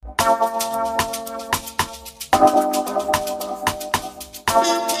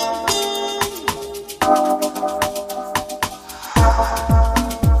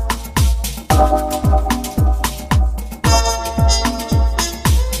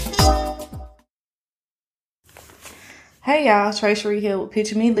Hey y'all, Tracery here with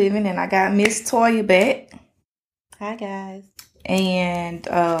Picture Me Living, and I got Miss Toya back. Hi guys. And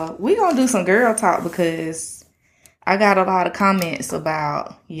we gonna do some girl talk because I got a lot of comments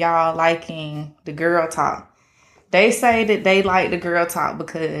about y'all liking the girl talk. They say that they like the girl talk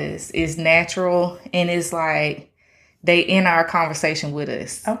because it's natural and it's like they in our conversation with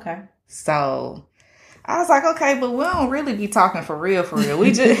us. Okay. So I was like, okay, but we don't really be talking for real.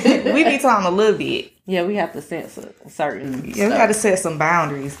 We just we be talking a little bit. Yeah, we have to censor certain Yeah, stuff. we got to set some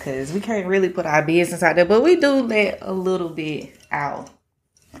boundaries because we can't really put our business out there, but we do let a little bit out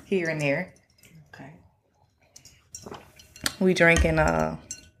here and there. Okay. We drinking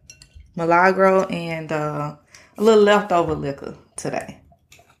Milagro and a little leftover liquor today.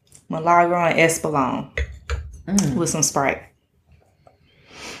 Milagro and Espolòn with some Sprite.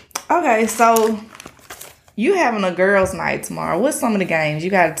 Okay, so you having a girls' night tomorrow. What's some of the games? You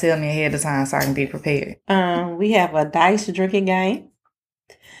got to tell me ahead of time so I can be prepared. We have a dice drinking game,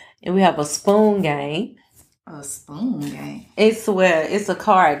 and we have a spoon game. A spoon game? It's a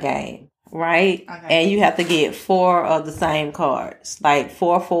card game, right? Okay. And you have to get 4 of the same cards, like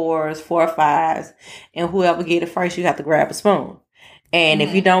 4 4s, 4 5s, and whoever get it first, you have to grab a spoon. And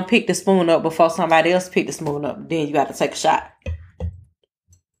if you don't pick the spoon up before somebody else pick the spoon up, then you got to take a shot.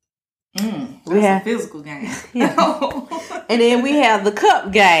 We have a physical game. Yeah. And then we have the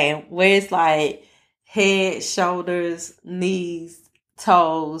cup game where it's like head, shoulders, knees,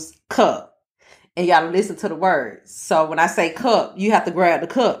 toes, cup. And you got to listen to the words. So when I say cup, you have to grab the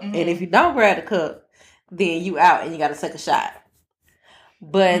cup. And if you don't grab the cup, then you out and you got to take a shot.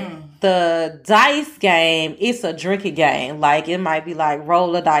 But the dice game, it's a drinking game. Like it might be like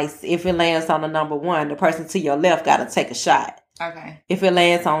roll a dice. If it lands on the number 1, the person to your left got to take a shot. Okay. If it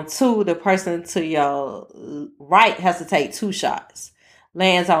lands on 2, the person to your right has to take 2 shots.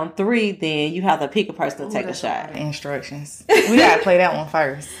 Lands on 3, then you have to pick a person to take a shot. Instructions. We gotta play that one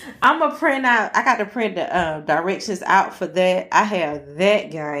first. I'm gonna print out. I got to print the directions out for that. I have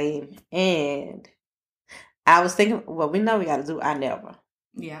that game, and I was thinking. Well, we know we got to do I never.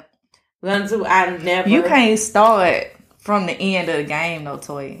 Yeah, we're gonna do I never. You can't start from the end of the game, though,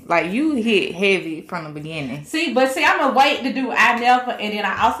 Toy. Like, you hit heavy from the beginning. See, I'm gonna wait to do I never, and then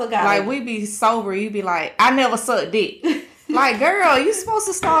I also got like we be sober. You be like, I never sucked dick. Like, girl, you supposed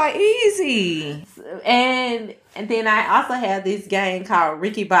to start easy. And then I also have this game called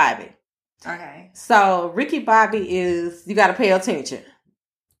Ricky Bobby. Okay. So Ricky Bobby is you got to pay attention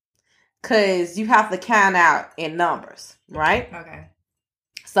because you have to count out in numbers, right? Okay.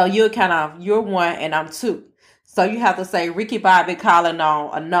 So you're 1 and I'm 2. So you have to say Ricky Bobby calling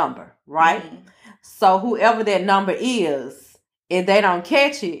on a number, right? So whoever that number is, if they don't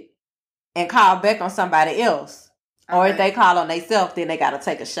catch it and call back on somebody else, or if they call on themselves, then they got to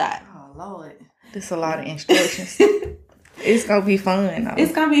take a shot. Oh, Lord. There's a lot of instructions. It's going to be fun, though.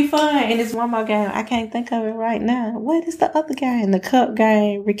 It's going to be fun. And it's one more game. I can't think of it right now. What is the other game? The cup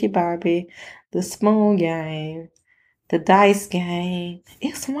game, Ricky Bobby, the spoon game, the dice game.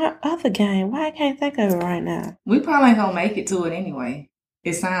 It's one other game. Why I can't think of it right now? We probably ain't gonna make it to it anyway.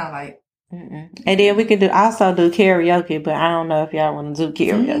 It sounds like. And then we can also do karaoke, but I don't know if y'all want to do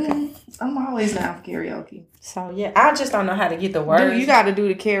karaoke. I'm always down for karaoke. So yeah, I just don't know how to get the words. Dude, you got to do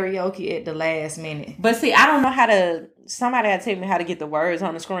the karaoke at the last minute. But see, I don't know how to. Somebody had to tell me how to get the words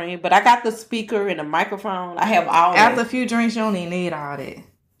on the screen. But I got the speaker and the microphone. I have all. After a few drinks, you don't even need all that.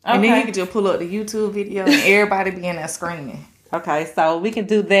 And then you can just pull up the YouTube video and everybody be in there screaming. Okay, so we can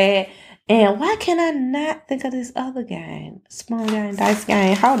do that. And why can I not think of this other game? Spoon game, dice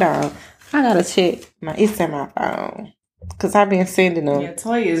game. Hold on. I gotta check. It's in my phone. Because I've been sending them. Yeah,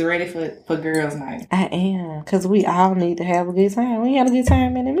 Toya is ready for girls' night. I am. Because we all need to have a good time. We had a good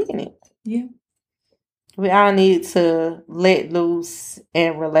time in a minute. Yeah. We all need to let loose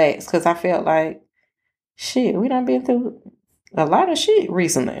and relax. Because I felt like, shit, we done been through a lot of shit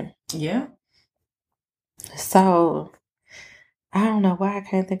recently. Yeah. So, I don't know why I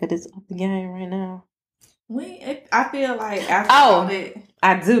can't think of this other game right now. I feel like after all that.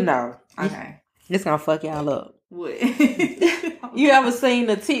 I do know. Okay. It's going to fuck y'all up. What? You ever seen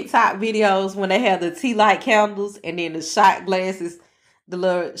the TikTok videos when they have the tea light candles and then the shot glasses, the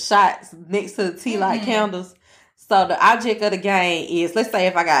little shots next to the tea light candles? So, the object of the game is, let's say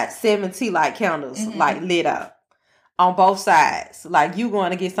if I got 7 tea light candles like lit up. On both sides. Like you going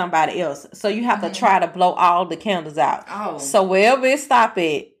to get somebody else. So you have to try to blow all the candles out. Oh. So wherever it stop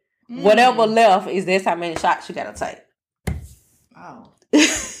at, whatever left is this how many shots you got to take. Oh.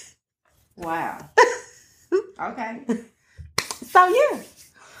 Wow. Okay. So yeah.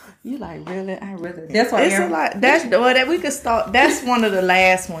 You like, really? I really. That's why it's a lot. That's that we could start. That's one of the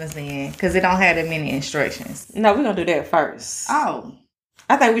last ones then, because it don't have that many instructions. No, we're gonna do that first. Oh,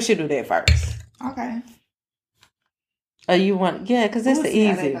 I think we should do that first. okay. Oh, you want? Yeah, because it's the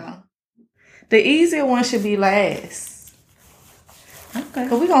easy. The easier one should be last. Okay.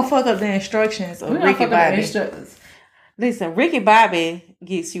 Cause we gonna fuck up the instructions of Ricky Bobby. Listen, Ricky Bobby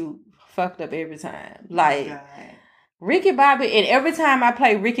gets you fucked up every time. Like Ricky Bobby, and every time I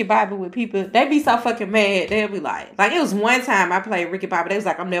play Ricky Bobby with people, they be so fucking mad. They'll be like it was one time I played Ricky Bobby. They was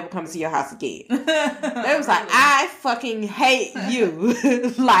like, I'm never coming to your house again. They was like, I fucking hate you.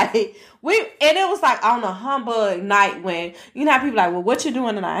 And it was like on a humbug night when, you know how people like, well, what you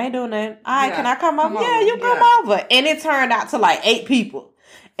doing tonight? I ain't doing nothing. All right, can I come over? Yeah, you come over. And it turned out to like 8 people.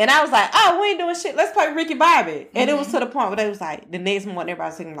 And I was like, oh, we ain't doing shit. Let's play Ricky Bobby. And it was to the point where they was like, the next morning,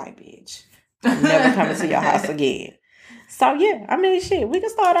 everybody singing like, bitch, I'm never coming to your house again. So, yeah, I mean, shit, we can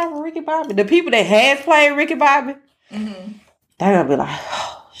start off with Ricky Bobby. The people that has played Ricky Bobby, they're going to be like,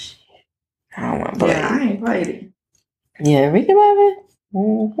 oh, shit. I don't want to play it. I ain't played it. Yeah, Ricky Bobby.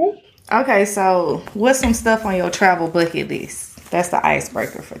 Mm-hmm. Okay, so what's some stuff on your travel bucket list? That's the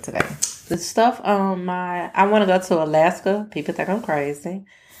icebreaker for today. The stuff on I want to go to Alaska. People think I'm crazy.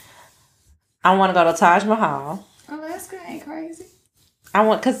 I want to go to Taj Mahal. Alaska ain't crazy.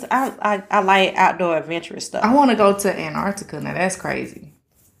 Because I like outdoor adventurous stuff. I want to go to Antarctica. Now, that's crazy.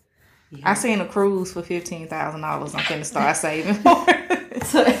 Yeah. I seen a cruise for $15,000. I'm finna start saving more.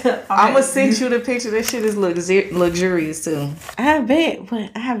 I'm going to send you the picture. That shit is luxurious, too. I bet,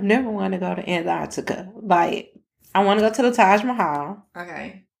 but I have never wanted to go to Antarctica. Like, I want to go to the Taj Mahal.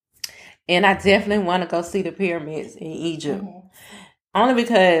 Okay. And I definitely want to go see the pyramids in Egypt. Mm-hmm. Only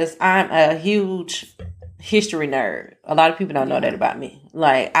because I'm a huge history nerd. A lot of people don't know that about me.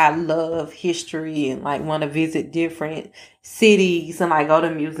 Like, I love history and like want to visit different cities and like go to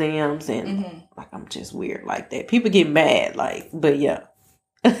museums and like I'm just weird like that. People get mad, like, but yeah.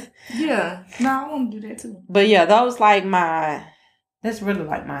 Yeah. No, I want to do that too. But yeah, those like that's really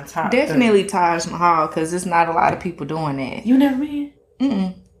like my top. Definitely Taj Mahal, because there's not a lot of people doing that. You never been?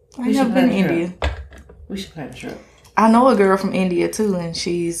 I never been to India. We should plan a trip. I know a girl from India too, and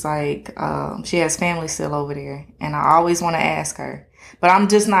she's like, she has family still over there, and I always want to ask her, but I'm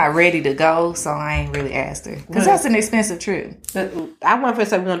just not ready to go, so I ain't really asked her because that's an expensive trip. I wasn't to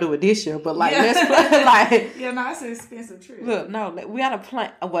say we're gonna do it this year, but like let's plan, like no, it's an expensive trip. Look, no, we gotta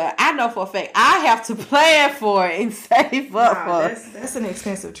plan. Well, I know for a fact I have to plan for it and save up for it. That's an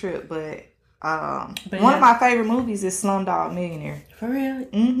expensive trip, but one of my favorite movies is Slumdog Millionaire. For real?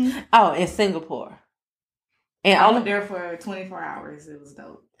 Mm-hmm. Oh, in Singapore. And I went there for 24 hours. It was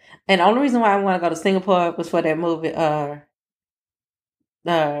dope. And the only reason why I want to go to Singapore was for that movie,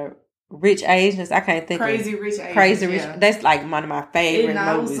 Rich Asians. I can't think Crazy Rich Asians. Crazy Rich. Yeah. That's like one of my favorite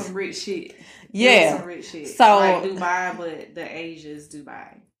movies. It was some rich shit. Yeah. Some rich shit. So like Dubai, but the Asia's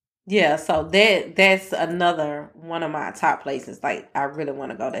Dubai. Yeah, so that's another one of my top places. Like, I really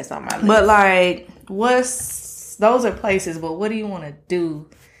want to go. That's on my list. But like, those are places, but what do you want to do?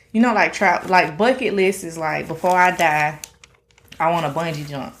 You know, like bucket list is like, before I die, I want to bungee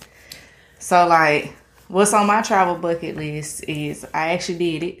jump. So like, what's on my travel bucket list is I actually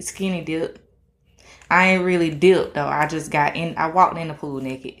did it, skinny dip. I ain't really dipped though. I just I walked in the pool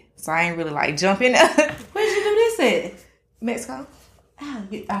naked. So I ain't really like jumping. Where'd you do this at? Mexico.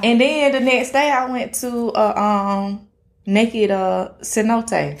 And then the next day I went to naked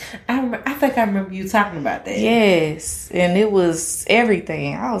cenote. I think I remember you talking about that. Yes, and it was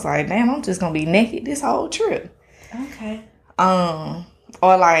everything. I was like, damn, I'm just gonna be naked this whole trip. Okay. Or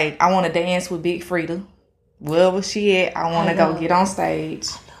like, I want to dance with Big Frida. Wherever she at, I want to go get on stage.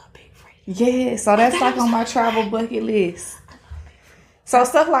 I love Big Frida. Yeah, so that's like on my travel bucket list. So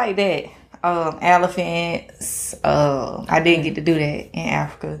stuff like that. Elephants. I didn't get to do that in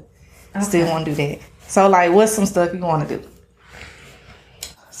Africa. Okay. Still want to do that. So like, what's some stuff you want to do?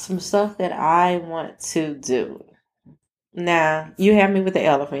 Some stuff that I want to do. Now, you have me with the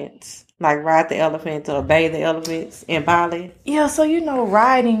elephants. Like ride the elephants or bathe the elephants in Bali. Yeah, so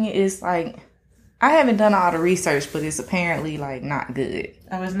riding is like, I haven't done all the research, but it's apparently like not good.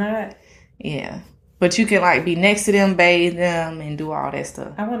 Oh, it's not? Yeah. But you can like be next to them, bathe them, and do all that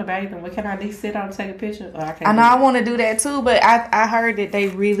stuff. I want to bathe them. What, can I at least sit down and take a picture? Or I know I want to do that too, but I heard that they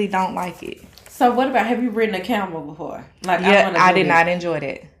really don't like it. So what about, have you ridden a camel before? Like, yeah, I did not enjoy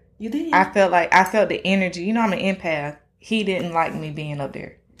that. You did? I felt the energy. You know, I'm an empath. He didn't like me being up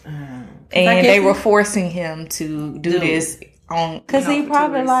there. And they were forcing him to do this on, because he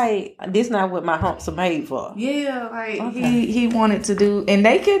probably like, this not what my humps are made for. Yeah, like he wanted to do, and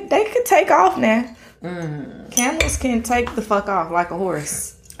they could take off now. Camels can take the fuck off like a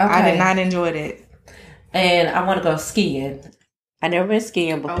horse. I did not enjoy that. And I want to go skiing. I never been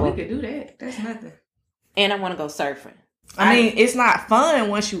skiing before. Oh, we could do that. That's nothing. And I want to go surfing. I mean, it's not fun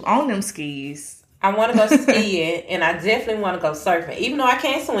once you own them skis. I want to go skiing, and I definitely want to go surfing. Even though I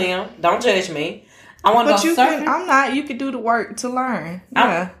can't swim, don't judge me. I want to go surfing. You could do the work to learn.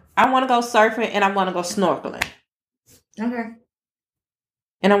 Yeah. I want to go surfing, and I want to go snorkeling. Okay.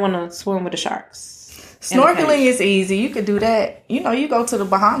 And I want to swim with the sharks. Snorkeling is easy. You could do that. You know, you go to the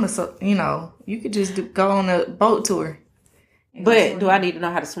Bahamas, you know, you could just go on a boat tour. But do I need to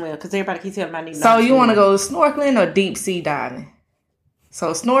know how to swim? Because everybody keeps telling me I need to know So how to you swim. want to go snorkeling or deep sea diving?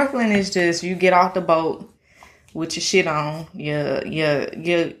 So snorkeling is just you get off the boat with your shit on,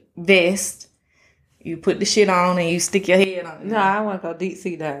 your vest. You put the shit on and you stick your head on it. No, I want to go deep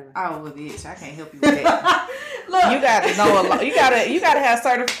sea diving. Oh, well, bitch, I can't help you with that. Look, you gotta know a lot. You gotta have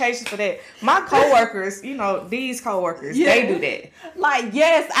certifications for that. My coworkers, you know, these coworkers, they do that. Like,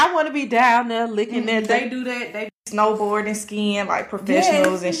 yes, I want to be down there licking that. They do that. They snowboarding, skiing like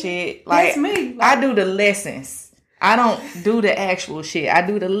professionals and shit. Like, that's me. I do the lessons. I don't do the actual shit. I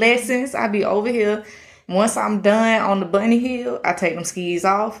do the lessons. I be over here. Once I'm done on the bunny hill, I take them skis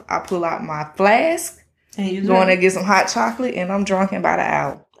off. I pull out my flask, and you go in there get some hot chocolate, and I'm drunken by the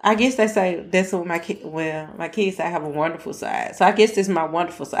hour. I guess they say that's what my kids say I have a wonderful side. So I guess this is my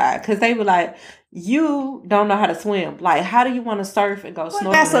wonderful side. Because they were like, you don't know how to swim. Like, how do you want to surf and go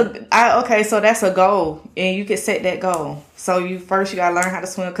snorkeling? So that's a goal. And you can set that goal. So you got to learn how to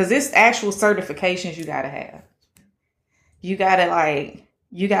swim. Because it's actual certifications you got to have. You got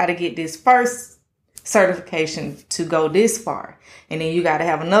to get this first certification to go this far. And then you got to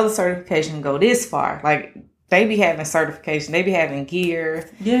have another certification to go this far. Like, they be having certification. They be having gear.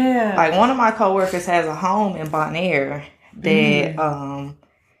 Yeah. Like, one of my coworkers has a home in Bonaire that,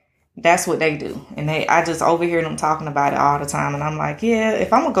 that's what they do. And I just overhear them talking about it all the time. And I'm like, yeah,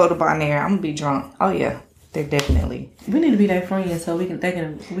 if I'm going to go to Bonaire, I'm going to be drunk. Oh, yeah. They're definitely. We need to be their friends so we can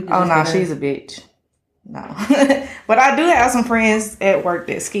oh, no, she's a bitch. No. But I do have some friends at work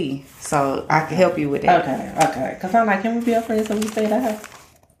that ski. So I can help you with that. Okay. Because I'm like, can we be our friends so we stay at her house?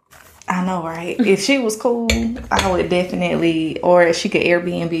 I know, right? If she was cool, I would definitely, or if she could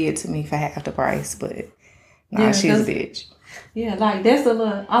Airbnb it to me for half the price. But no, yeah, she's a bitch. Yeah, like that's a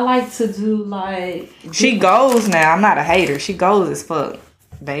little. I like to do like. She goes now. I'm not a hater. She goes as fuck.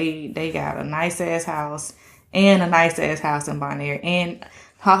 They got a nice ass house and a nice ass house in Bonaire, and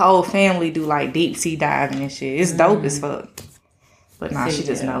her whole family do like deep sea diving and shit. It's dope as fuck. But nah, she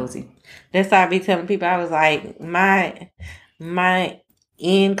just nosy. That's why I be telling people. I was like, my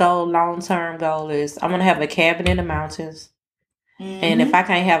end goal, long-term goal is I want to have a cabin in the mountains. Mm-hmm. And if I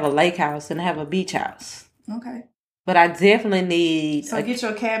can't have a lake house, then have a beach house. Okay. But I definitely need... So get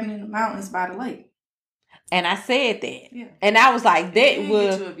your cabin in the mountains by the lake. And I said that. Yeah. And I was like, that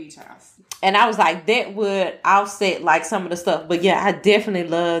would... Get you a beach house. And I was like, that would offset like some of the stuff. But yeah, I definitely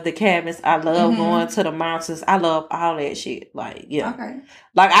love the cabins. I love going to the mountains. I love all that shit. Like, yeah. Okay.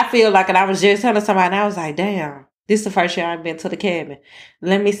 Like, I feel like, and I was just telling somebody, and I was like, damn. This is the first year I've been to the cabin.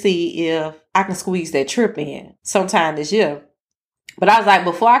 Let me see if I can squeeze that trip in sometime this year. But I was like,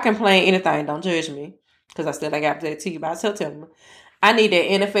 before I can plan anything, don't judge me. Because I still ain't got that to you about September. I need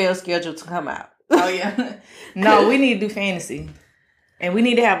that NFL schedule to come out. Oh, yeah. No, we need to do fantasy. And we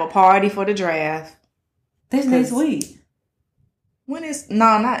need to have a party for the draft. That's next week. When is...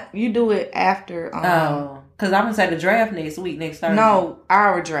 No, not... You do it after... Because I'm going to say the draft next week, next Thursday. No,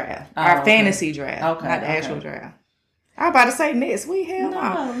 our draft. Our fantasy draft. Okay. Not the actual draft. I was about to say next week. Hell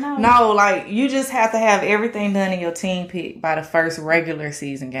no. No, like, you just have to have everything done in your team pick by the first regular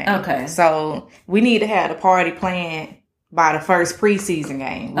season game. Okay. So, we need to have the party planned by the first preseason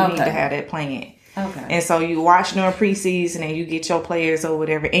game. We need to have that planned. Okay. And so, you watch during preseason and you get your players or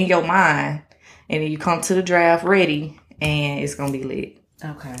whatever in your mind. And then you come to the draft ready and it's going to be lit.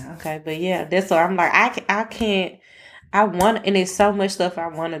 Okay. But yeah, that's what I'm like, I want, and there's so much stuff I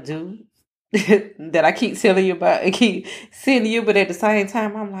want to do that I keep telling you about and keep sending you, but at the same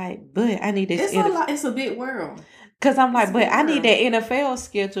time, I'm like, but I need this. It's a big world. Because I'm like, but I need that NFL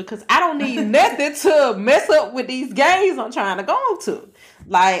schedule because I don't need nothing to mess up with these games I'm trying to go to.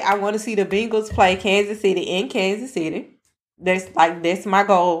 Like, I want to see the Bengals play Kansas City in Kansas City. That's my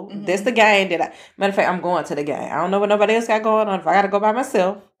goal. Mm-hmm. That's the game matter of fact, I'm going to the game. I don't know what nobody else got going on. If I got to go by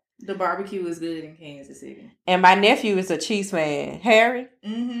myself. The barbecue is good in Kansas City. And my nephew is a Chiefs fan, Harry.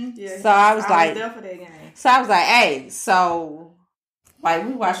 Mm-hmm. Yeah. So I was like, there for that game. So I was like, hey, so like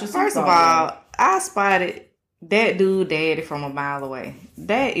we watched the Super Bowl. First of all, I spotted that dude daddy from a mile away.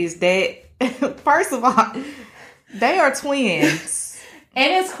 First of all, they are twins.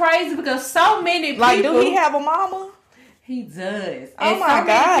 And it's crazy because so many people. Like, do he have a mama? He does. Oh And my so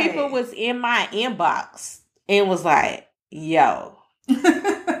God. many people was in my inbox and was like, yo,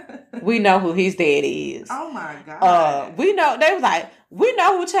 we know who his daddy is. Oh my God. We know, they was like, we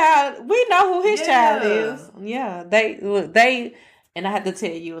know who his child is. Yeah. They, and I had to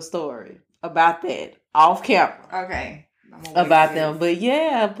tell you a story about that off camera. Okay. About them. But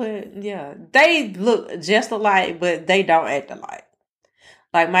yeah, they look just alike, but they don't act alike.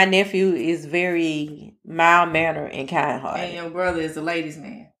 Like, my nephew is very mild-mannered and kind-hearted. And your brother is a ladies'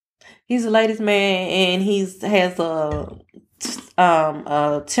 man. He's a ladies' man, and has a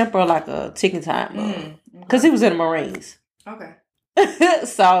temper like a ticking time bomb. Because he was in the Marines. Okay.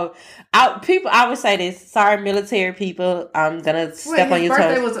 So, people, I would say this. Sorry, military people. I'm gonna step on your toes. His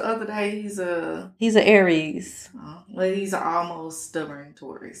birthday was the other day. He's an Aries. Well, he's an almost stubborn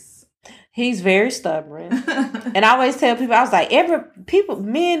Taurus. He's very stubborn. And I always tell people, I was like,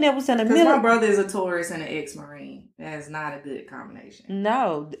 men that was in the middle. My brother is a Taurus and an ex-Marine. That's not a good combination.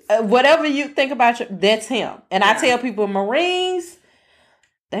 No. Whatever you think about, that's him. And I tell people, Marines,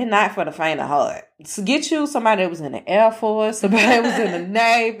 they're not for the faint of heart. So get you somebody that was in the Air Force, somebody that was in the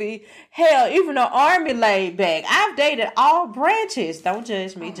Navy. Hell, even the Army laid back. I've dated all branches. Don't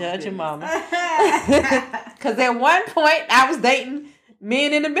judge me, judge your mama. Because at one point, I was dating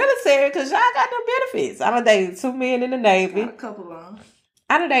men in the military because y'all got no benefits. I done dated 2 men in the Navy. Got a couple of them.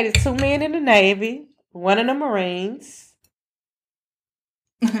 I done dated 2 men in the Navy, 1 in the Marines.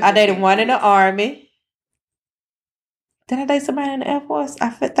 I dated 1 in the Army. Did I date somebody in the Air Force? I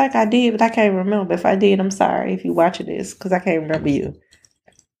think I did, but I can't remember. If I did, I'm sorry if you're watching this because I can't remember you.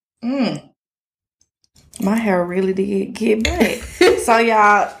 My hair really did get black. So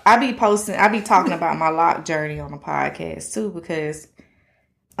y'all, I be talking about my lock journey on the podcast too because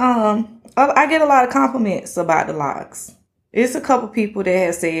I get a lot of compliments about the locks. It's a couple people that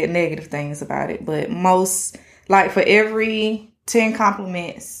have said negative things about it, but most, like for every 10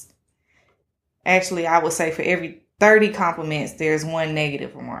 compliments, actually I would say for every 30 compliments, there's 1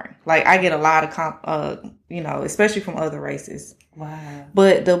 negative remark. Like I get a lot of especially from other races. Wow.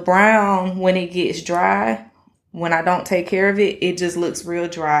 But the brown, when it gets dry, when I don't take care of it, it just looks real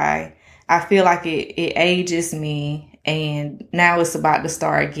dry. I feel like it ages me, and now it's about to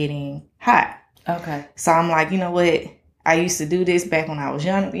start getting hot. Okay. So I'm like, you know what? I used to do this back when I was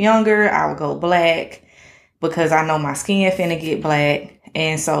younger. I would go black because I know my skin finna get black.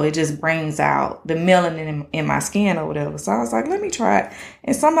 And so it just brings out the melanin in my skin or whatever. So I was like, let me try it.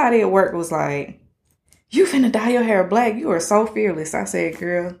 And somebody at work was like, you finna dye your hair black. You are so fearless. I said,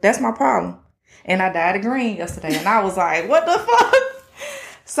 girl, that's my problem. And I dyed it green yesterday. And I was like, what the fuck?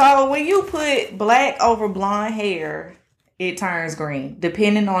 So when you put black over blonde hair, it turns green,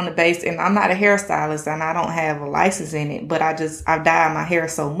 depending on the base. And I'm not a hairstylist and I don't have a license in it, but I've dyed my hair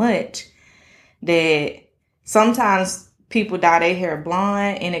so much that sometimes people dye their hair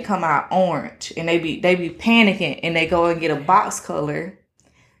blonde and it come out orange, and they be panicking and they go and get a box color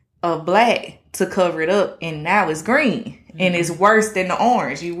of black to cover it up, and now it's green. And it's worse than the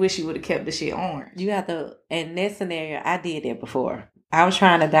orange. You wish you would have kept the shit orange. You have to, in that scenario, I did that before. I was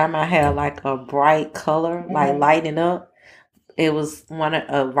trying to dye my hair like a bright color, like lighting up. It was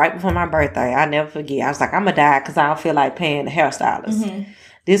right before my birthday. I never forget. I was like, I'm going to dye because I don't feel like paying the hairstylist.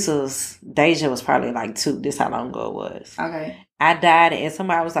 This was, Deja was probably like 2. This how long ago it was. Okay. I dyed it, and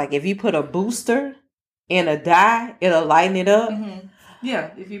somebody was like, if you put a booster in a dye, it'll lighten it up.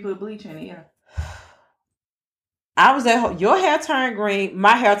 Yeah, if you put bleach in it, yeah. I was at home. Your hair turned green.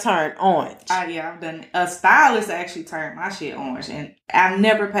 My hair turned orange. Yeah, I've done. A stylist actually turned my shit orange, and I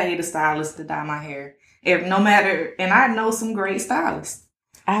never paid a stylist to dye my hair. No matter, and I know some great stylists.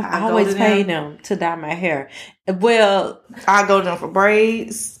 I always paid them to dye my hair. Well, I go to them for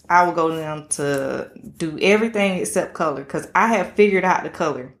braids. I will go to them to do everything except color because I have figured out the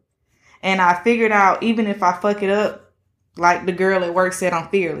color, and I figured out even if I fuck it up, like the girl at work said, I'm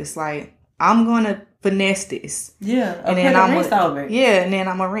fearless. Like I'm gonna finesse this. Yeah. And then I'm rinse over it. Yeah, and then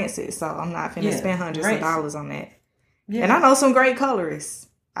I'm gonna rinse it. So I'm not finna spend hundreds of dollars on that. Yeah. And I know some great colorists.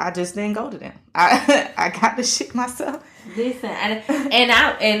 I just didn't go to them. I got the shit myself. Listen,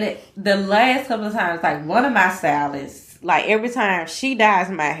 and the last couple of times, like one of my stylists, like every time she dyes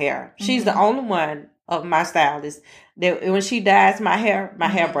my hair, she's the only one of my stylists that when she dyes my hair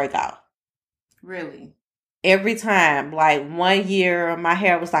break out. Really? Every time, like 1 year, my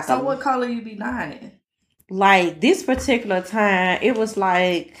hair was like. So what color you be dyeing it? Like this particular time, it was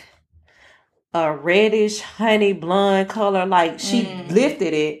like a reddish honey blonde color. Like she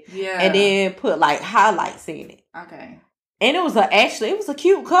lifted it, and then put like highlights in it. Okay. And it was a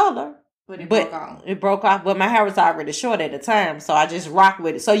cute color, but it broke off. It broke off, but my hair was already short at the time, so I just rocked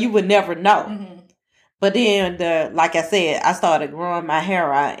with it. So you would never know. But then like I said, I started growing my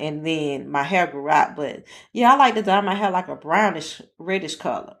hair out and then my hair grew out. But yeah, I like to dye my hair like a brownish, reddish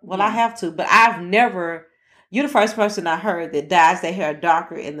color. Well, I have to, but I've never, you're the first person I heard that dyes their hair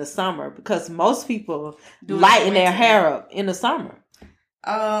darker in the summer because most people lighten their hair up in the summer.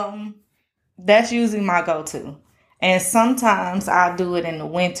 That's usually my go-to. And sometimes I'll do it in the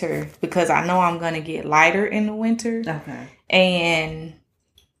winter because I know I'm going to get lighter in the winter. Okay. And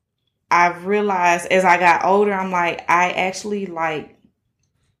I've realized as I got older, I'm like, I actually like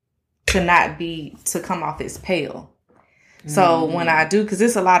to come off as pale. So when I do, because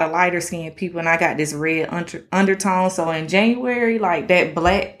it's a lot of lighter skinned people and I got this red undertone. So in January, like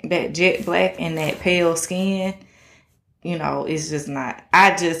that jet black and that pale skin, it's just not,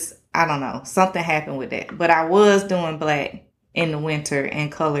 I don't know. Something happened with that. But I was doing black in the winter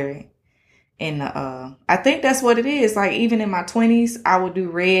and color in the, I think that's what it is. Like even in my 20s, I would do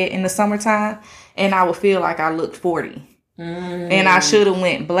red in the summertime and I would feel like I looked 40. And I should have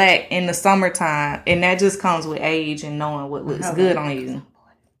went black in the summertime. And that just comes with age and knowing what looks good on you.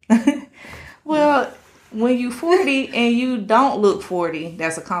 Well, when you 40 and you don't look 40,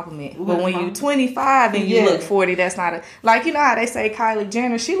 that's a compliment. But when you 25 and you look 40, that's not a... Like, you know how they say Kylie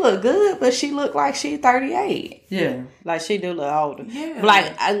Jenner, she look good, but she look like she 38. Yeah. Like, she do look older. Yeah.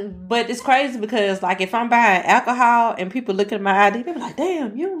 But it's crazy because, like, if I'm buying alcohol and people look at my ID, they be like,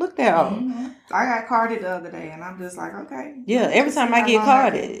 damn, you don't look that old. Mm-hmm. I got carded the other day, and I'm just like, okay. Yeah, every time I get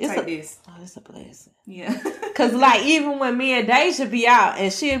carded, it's a blessing. Yeah. Because, like, even when me and Deja be out,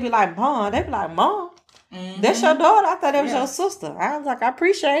 and she'll be like, Mom, they be like, Mom, that's your daughter. I thought that was your sister. I was like, I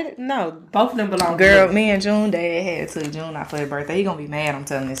appreciate it. No, both of them belong. Girl, me and June, Dad had took June out for her birthday. He gonna be mad I'm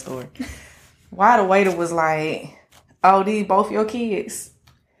telling this story. Why the waiter was like, oh, these both your kids?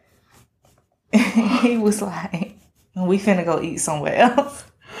 He was like, we finna go eat somewhere else.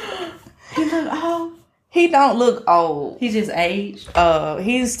 He look old. He don't look old. He just aged.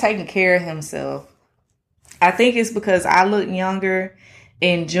 He's taking care of himself. I think it's because I look younger.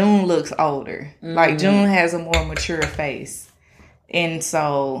 And June looks older. Like, June has a more mature face. And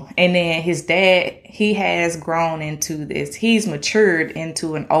then his dad, he has grown into this. He's matured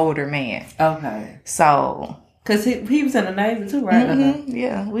into an older man. Okay. So. Because he was in the Navy too, right? Mm-hmm,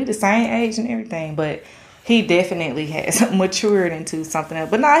 yeah. We the same age and everything. But he definitely has matured into something else.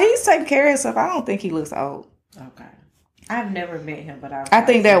 But no, he's taking care of himself. I don't think he looks old. Okay. I've never met him, but I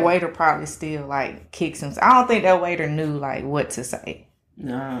think that waiter probably still, like, kicks him. I don't think that waiter knew, like, what to say.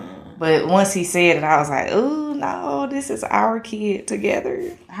 No. But once he said it, I was like, oh, no, this is our kid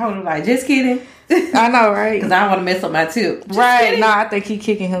together. I was like, just kidding. I know, right? Because I don't want to mess up my tip. Just right. kidding. No, I think he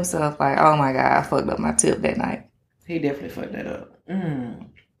kicking himself like, oh, my God, I fucked up my tip that night. He definitely fucked that up.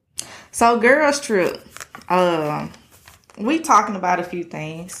 So, girls trip. We talking about a few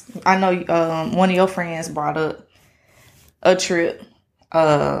things. I know one of your friends brought up a trip,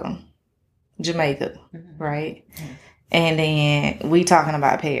 Jamaica, right? Mm-hmm. And then we talking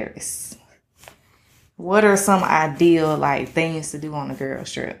about Paris. What are some ideal, like, things to do on a girls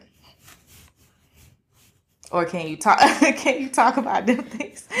trip? Or can you talk about them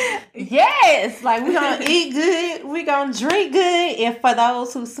things? Yes. Like, we're going to eat good. We're going to drink good. And for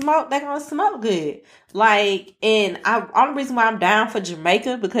those who smoke, they're going to smoke good. Like, and only reason why I'm down for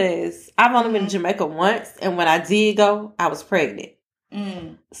Jamaica, because I've only been to Jamaica once. And when I did go, I was pregnant.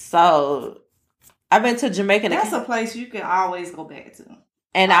 So I've been to Jamaica. That's a place you can always go back to.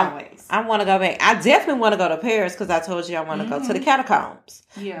 And I want to go back. I definitely want to go to Paris because I told you I want to go to the catacombs.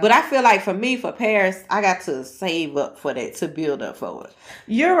 Yeah. But I feel like for Paris, I got to save up for that, to build up for it.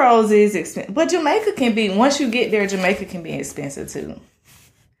 Euros is expensive. But Jamaica can be, once you get there, Jamaica can be expensive too.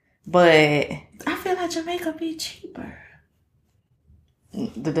 But I feel like Jamaica be cheaper. We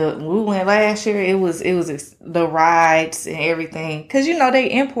went last year. It was the rides and everything, because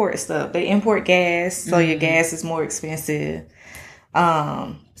they import stuff. They import gas, so your gas is more expensive.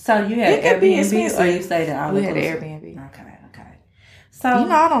 So you had Airbnb, or you stayed at all? We had Airbnb. Okay. So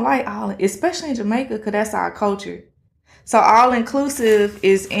I don't like especially in Jamaica, because that's our culture. So all inclusive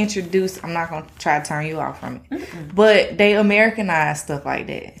is introduced. I'm not gonna try to turn you off from it, but they Americanize stuff like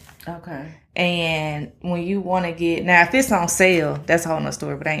that. Okay. And when you want to now, if it's on sale, that's a whole nother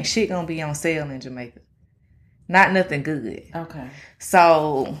story. But ain't shit gonna be on sale in Jamaica. Not nothing good. Okay.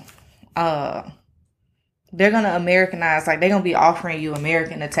 So, they're gonna Americanize, like they're gonna be offering you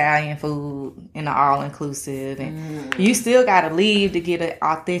American Italian food in the all inclusive, and you still gotta leave to get an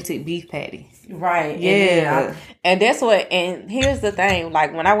authentic beef patty. Right. Yeah. And that's what. And here's the thing: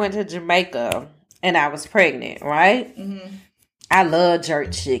 like when I went to Jamaica and I was pregnant, right? Mm-hmm. I love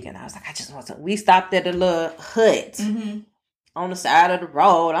jerk chicken. I was like, I just want some. We stopped at a little hut, on the side of the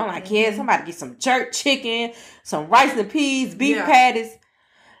road. I'm like, yeah, somebody get some jerk chicken, some rice and peas, beef patties.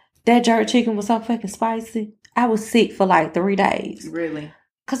 That jerk chicken was so fucking spicy. I was sick for like 3 days. Really?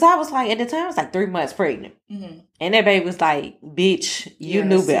 Because I was like, at the time, I was like 3 months pregnant. Mm-hmm. And that baby was like, bitch, you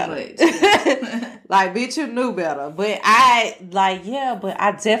knew better. Like, bitch, you knew better. But I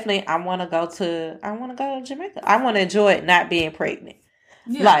definitely, I want to go to Jamaica. I want to enjoy it not being pregnant.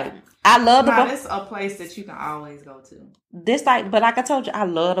 Yeah. Like, I love it's a place that you can always go to. But like I told you, I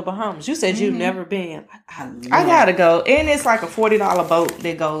love the Bahamas. You said you've never been. I gotta go. And it's like a $40 boat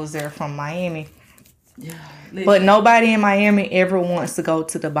that goes there from Miami. Yeah. But nobody in Miami ever wants to go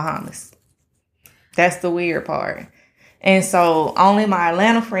to the Bahamas. That's the weird part. And so only my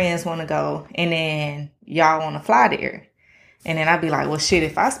Atlanta friends want to go. And then y'all want to fly there. And then I'd be like, well, shit,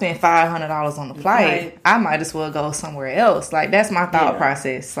 if I spend $500 on the flight, I might as well go somewhere else. Like, that's my thought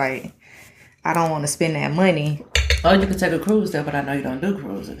process. Like, I don't want to spend that money. Oh, you can take a cruise there, but I know you don't do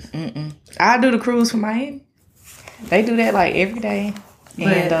cruises. I do the cruise from Miami. They do that, like, every day.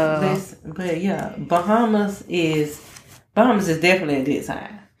 But yeah, Bahamas is definitely a good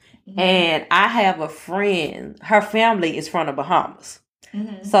time. Mm-hmm. And I have a friend, her family is from the Bahamas.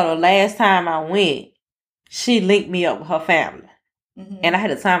 Mm-hmm. So the last time I went, she linked me up with her family. Mm-hmm. And I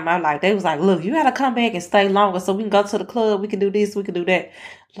had a time they was like, look, you gotta come back and stay longer so we can go to the club, we can do this, we can do that.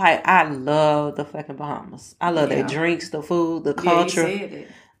 Like, I love the fucking Bahamas. I love their drinks, the food, the culture. You said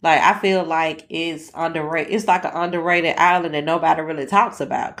it. Like, I feel like it's underrated. It's like an underrated island that nobody really talks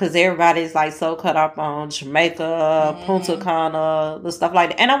about. Because everybody's, like, so cut up on Jamaica, Punta Cana, the stuff like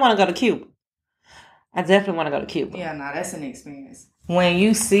that. And I want to go to Cuba. I definitely want to go to Cuba. Yeah, no, that's an experience. When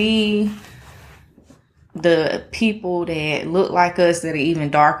you see the people that look like us, that are even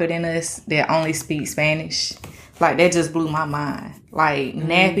darker than us, that only speak Spanish, like, that just blew my mind. Like,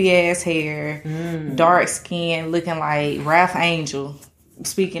 nappy-ass hair, dark skin, looking like Ralph Angel.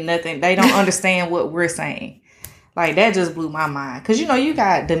 Speaking nothing, they don't understand what we're saying. Like, that just blew my mind. Because, you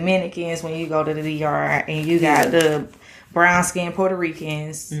got Dominicans when you go to the DR, and you got the brown skinned Puerto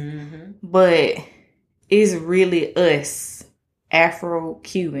Ricans. Mm-hmm. But it's really us,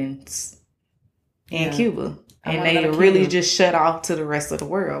 Afro-Cubans in Cuba. And they really just shut off to the rest of the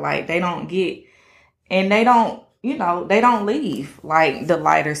world. Like, they don't get, and they don't, they don't leave like the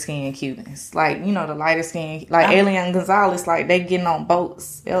lighter skinned Cubans. Like, the lighter skinned, like Elian Gonzalez, like, they getting on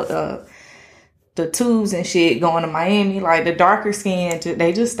boats, the tubes and shit going to Miami. Like, the darker skinned,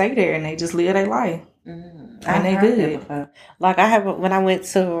 they just stay there and they just live their life. And they good. Like, when I went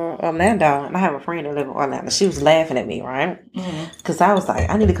to Orlando, and I have a friend that live in Orlando, she was laughing at me, right? Because I was like,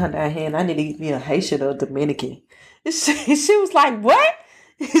 I need to come down here and I need to get me a Haitian or Dominican. She was like, what?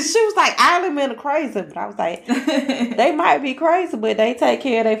 She was like, Ireland men are crazy. But I was like, they might be crazy, but they take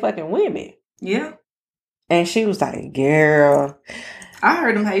care of their fucking women. Yeah. And she was like, girl. I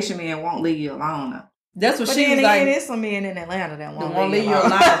heard them Haitian men won't leave you alone, though. That's what she was like. There's some men in Atlanta that won't leave you alone.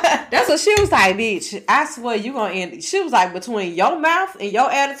 That's what she was like, bitch. I swear you gonna end. She was like, between your mouth and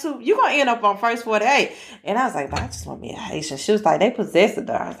your attitude, you gonna end up on first 48. And I was like, but I just want me a Haitian. She was like, they possess it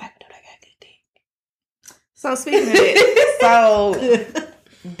though. I was like, do they got good dick? So speaking of it,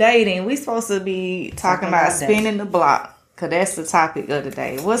 dating, we supposed to be talking about spinning the block, because that's the topic of the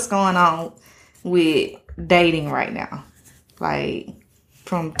day. What's going on with dating right now? Like,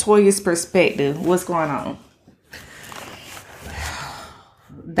 from Toya's perspective, what's going on?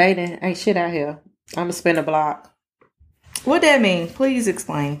 Dating ain't shit out here. I'm gonna spin a block. What that mean? Please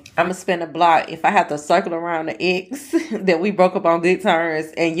explain. I'm gonna spin a block. If I have to circle around the ex that we broke up on good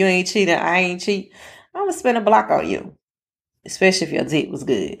terms and you ain't cheating, I ain't cheat, I'm gonna spin a block on you. Especially if your dick was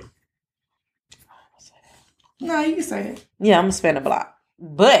good. No, you can say it. Yeah, I'm gonna spin a block.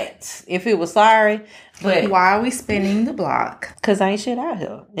 But if it was sorry, but why are we spinning the block? Because ain't shit out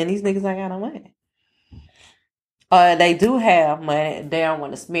here, and these niggas ain't got no money. Or they do have money, they don't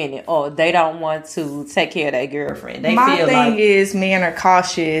want to spend it, or they don't want to take care of their girlfriend. My thing is, men are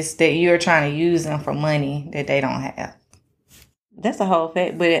cautious that you're trying to use them for money that they don't have. That's a whole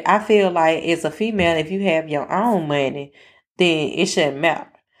fact. But I feel like as a female, if you have your own money, then it shouldn't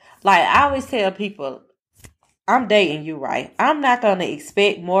matter. Like, I always tell people, I'm dating you, right? I'm not going to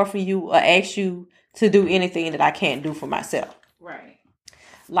expect more from you or ask you to do anything that I can't do for myself. Right.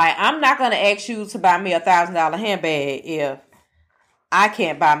 Like, I'm not going to ask you to buy me $1,000 handbag if I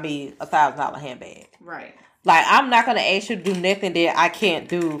can't buy me $1,000 handbag. Right. Like, I'm not going to ask you to do nothing that I can't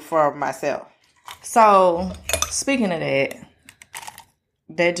do for myself. So, speaking of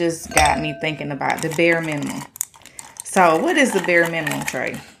that just got me thinking about the bare minimum. So, what is the bare minimum,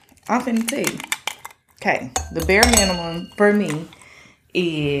 Trey? I'm finna tell you. Okay, the bare minimum for me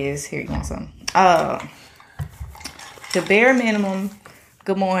is, here you go, something. The bare minimum,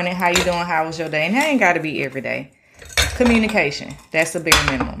 good morning, how you doing, how was your day? And that ain't got to be every day. Communication, that's the bare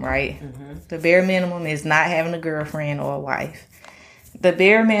minimum, right? Mm-hmm. The bare minimum is not having a girlfriend or a wife. The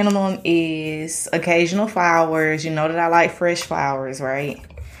bare minimum is occasional flowers. You know that I like fresh flowers, right?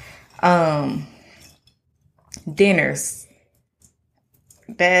 Dinners.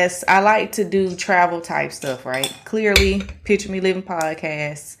 I like to do travel type stuff, right? Clearly, Picture Me Living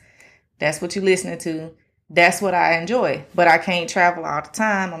podcast. That's what you're listening to. That's what I enjoy. But I can't travel all the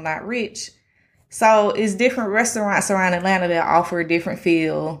time. I'm not rich. So it's different restaurants around Atlanta that offer a different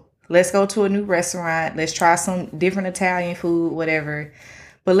feel. Let's go to a new restaurant. Let's try some different Italian food, whatever.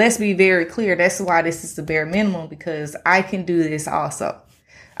 But let's be very clear. That's why this is the bare minimum, because I can do this also.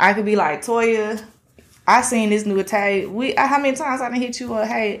 I could be like, Toya, I seen this new Italian. How many times I done hit you up?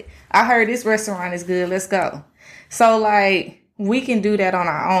 Hey, I heard this restaurant is good. Let's go. So like, we can do that on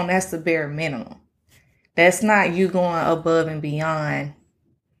our own. That's the bare minimum. That's not you going above and beyond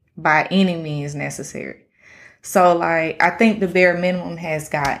by any means necessary. So like, I think the bare minimum has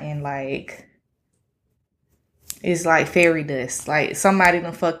gotten like, it's like fairy dust. Like somebody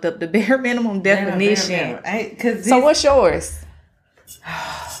done fucked up the bare minimum definition. So what's yours?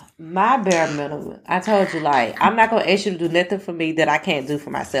 My bare minimum, I told you, like, I'm not going to ask you to do nothing for me that I can't do for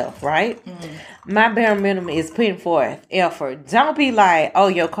myself, right? Mm-hmm. My bare minimum is putting forth effort. Don't be like, oh,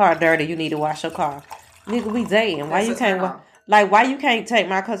 your car dirty, you need to wash your car. Nigga, we dating. Why you can't take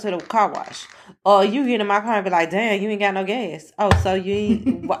my car to the car wash? Or you get in my car and be like, damn, you ain't got no gas. Oh, so you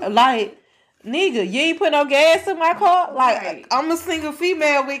ain't, like, nigga, you ain't put no gas in my car? Like, right. I'm a single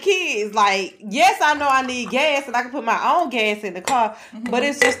female with kids. Like, yes, I know I need gas and I can put my own gas in the car, but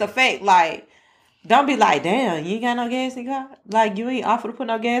it's just a fact. Like, don't be like, damn, you ain't got no gas in your car? Like, you ain't offered to put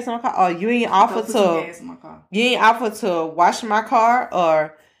no gas in my car? Or you ain't offered to wash my car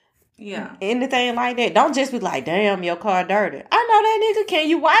or anything like that. Don't just be like, damn, your car dirty. I know that nigga. Can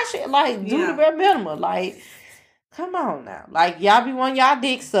you wash it? Like, do the bare minimum. Like, come on now. Like, y'all be wanting y'all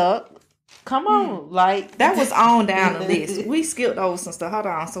dick sucked. Come on, like that was on down the list. We skipped over some stuff. Hold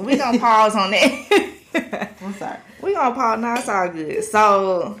on, so we gonna pause on that. I'm sorry. We gonna pause. Now it's all good.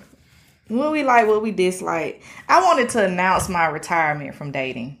 So, what we like, what we dislike. I wanted to announce my retirement from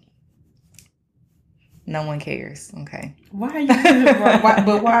dating. No one cares. Okay. Why are you?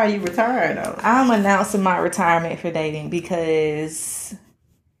 Why are you retiring though? I'm announcing my retirement for dating because.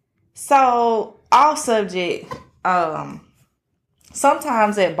 So off subject.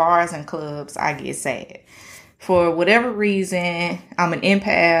 Sometimes at bars and clubs, I get sad. For whatever reason, I'm an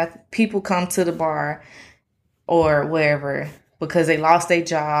empath. People come to the bar or wherever because they lost their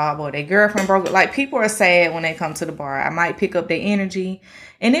job or their girlfriend broke up. Like, people are sad when they come to the bar. I might pick up their energy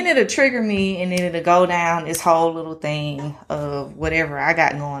and then it'll trigger me and then it'll go down this whole little thing of whatever I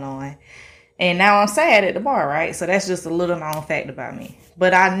got going on. And now I'm sad at the bar, right? So that's just a little known fact about me.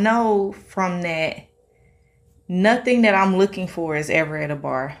 But I know from that, nothing that I'm looking for is ever at a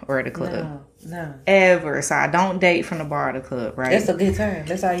bar or at a club. No. Ever. So I don't date from the bar or the club, right? That's a good time.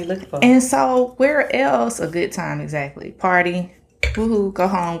 That's all you're looking for. And so where else a good time exactly? Party, woohoo, go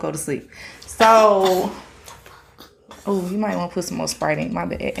home, go to sleep. So, oh, you might want to put some more Sprite in. My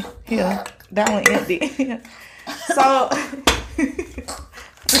bad. Yeah, that one empty. So,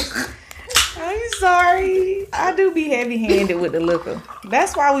 I'm sorry. I do be heavy-handed with the liquor.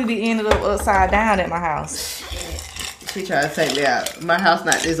 That's why we be ended up upside down at my house. She tried to take me out. My house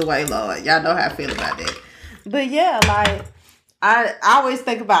not this way, Lord. Y'all know how I feel about that. But yeah, like, I always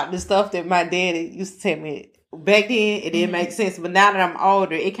think about the stuff that my daddy used to tell me. Back then, it didn't make sense. But now that I'm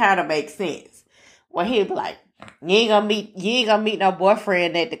older, it kind of makes sense. When he'd be like, you ain't gonna meet no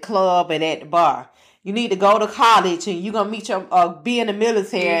boyfriend at the club and at the bar. You need to go to college and you gonna meet your be in the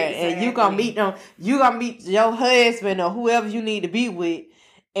military and you gonna meet your husband or whoever you need to be with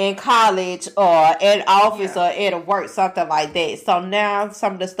in college or at office or at work, something like that. So now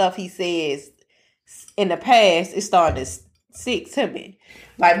some of the stuff he says in the past is starting to stick to me.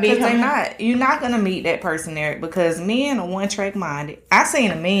 Like, because you're not gonna meet that person there, because men are one track minded. I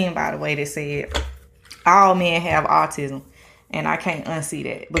seen a meme, by the way, that said all men have autism, and I can't unsee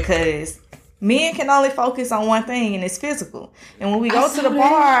that because men can only focus on one thing, and it's physical. And when we go to the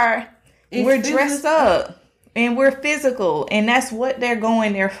bar, we're dressed up and we're physical, and that's what they're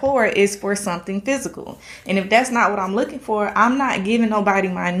going there for, is for something physical. And if that's not what I'm looking for, I'm not giving nobody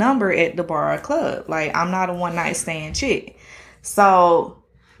my number at the bar or club. Like, I'm not a one night stand chick. So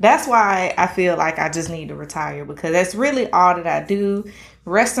that's why I feel like I just need to retire, because that's really all that I do.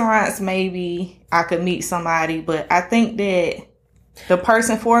 Restaurants, maybe I could meet somebody, but I think that the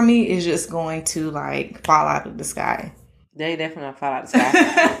person for me is just going to like fall out of the sky. They definitely gonna fall out of the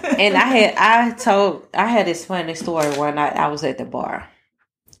sky. And I had this funny story one night. I was at the bar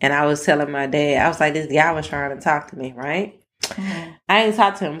and I was telling my dad, I was like, this guy was trying to talk to me, right? Mm-hmm. I didn't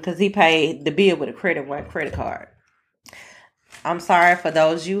talk to him because he paid the bill with a Credit One credit card. I'm sorry for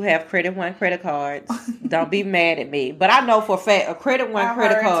those you have Credit One credit cards. Don't be mad at me. But I know for a fact a Credit One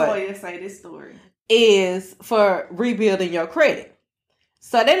credit card Toya say this story is for rebuilding your credit.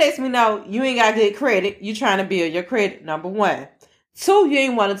 So that lets me know you ain't got good credit. You trying to build your credit, number one. Two, you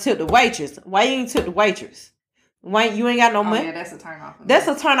ain't want to tip the waitress. Why you ain't tip the waitress? Why you ain't got no money? Yeah, that's a turn off. That's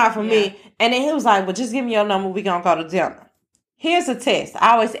a turn off for me. And then he was like, well, just give me your number. We gonna go to dinner. Here's a test.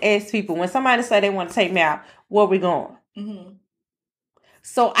 I always ask people, when somebody say they want to take me out, where we going? Mm-hmm.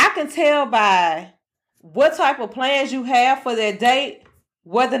 So I can tell by what type of plans you have for that date,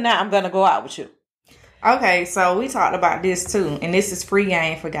 whether or not I'm going to go out with you. Okay, so we talked about this too, and this is free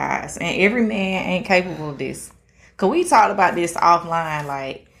game for guys, and every man ain't capable of this. Cause we talked about this offline,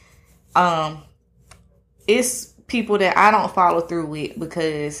 like, it's people that I don't follow through with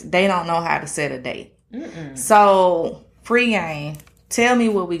because they don't know how to set a date. Mm-mm. So free game, tell me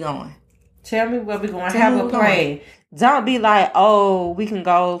where we going. Tell me where we going. Have a plan. Don't be like, oh, we can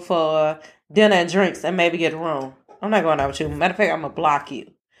go for dinner and drinks and maybe get a room. I'm not going out with you. Matter of fact, I'm going to block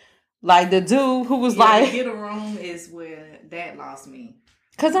you. Like the dude who was like... get a room is where that lost me.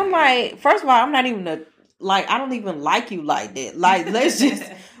 Because I'm like, first of all, I'm not even I don't even like you like that. Like, let's just...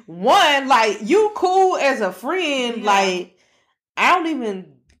 One, like, you cool as a friend. Yeah. Like, I don't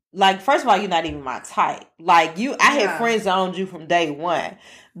even... Like, first of all, you're not even my type. Like, I had friends that owned you from day one.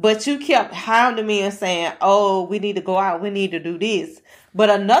 But you kept hounding me and saying, oh, we need to go out. We need to do this. But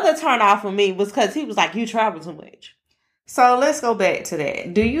another turn off for me was because he was like, you travel too much. So let's go back to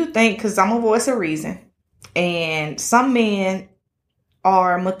that. Do you think, because I'm a voice of reason, and some men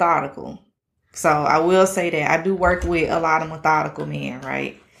are methodical. So I will say that I do work with a lot of methodical men,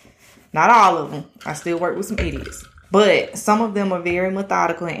 right? Not all of them. I still work with some idiots. But some of them are very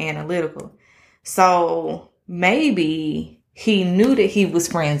methodical and analytical. So maybe he knew that he was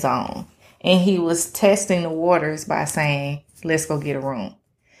friend zone and he was testing the waters by saying, let's go get a room.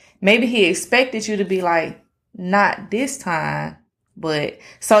 Maybe he expected you to be like, not this time, but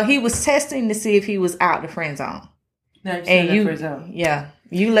so he was testing to see if he was out the friend zone. No,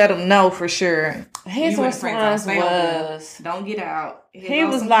 you let him know for sure. His response was, don't get out. He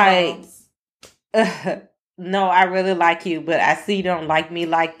was like, no, I really like you, but I see you don't like me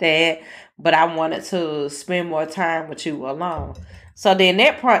like that. But I wanted to spend more time with you alone. So then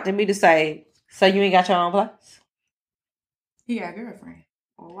that prompted me to say, so you ain't got your own place? He got a girlfriend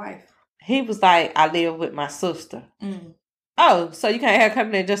or wife. He was like, I live with my sister. Mm. Oh, so you can't have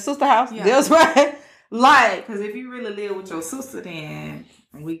company at your sister's house? Yeah. That's right. Like, because if you really live with your sister, then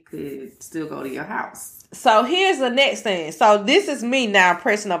we could still go to your house. So here's the next thing. So this is me now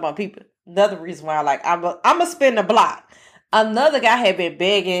pressing up on people. Another reason why I'm a spin the block. Another guy had been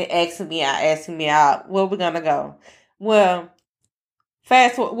begging, asking me out, where we gonna go? Well,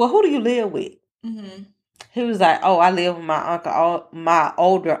 fast forward, well, who do you live with? Mm-hmm. He was like, oh, I live with my uncle, my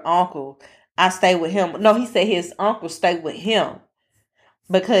older uncle. I stay with him. No, he said his uncle stayed with him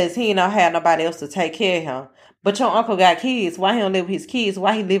because he don't have nobody else to take care of him. But your uncle got kids. Why he don't live with his kids?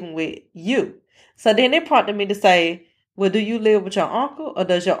 Why he living with you? So then it prompted me to say, well, do you live with your uncle or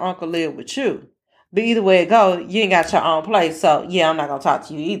does your uncle live with you? But either way it go, you ain't got your own place. So, yeah, I'm not going to talk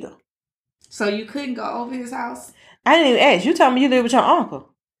to you either. So you couldn't go over his house? I didn't even ask. You told me you live with your uncle.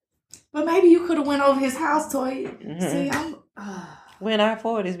 But maybe you could have went over his house, Toy. Mm-hmm. See, when I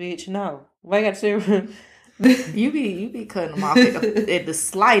for this bitch, no. Why you got to You be cutting them off at the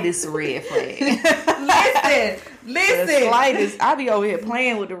slightest red flag. Listen. The slightest. I be over here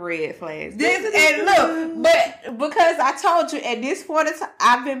playing with the red flags. And look, but because I told you at this point in time,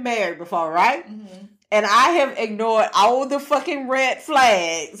 I've been married before, right? Mm-hmm. And I have ignored all the fucking red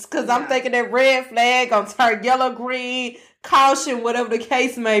flags because I'm thinking that red flag gonna turn yellow, green, caution, whatever the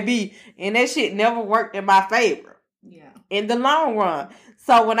case may be, and that shit never worked in my favor. Yeah. In the long run.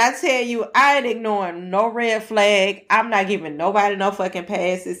 So when I tell you I ain't ignoring no red flag, I'm not giving nobody no fucking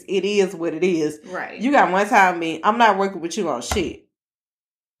passes. It is what it is. Right. You got one time me, I'm not working with you on shit.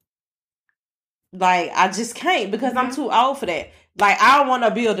 Like, I just can't because I'm too old for that. Like, I don't want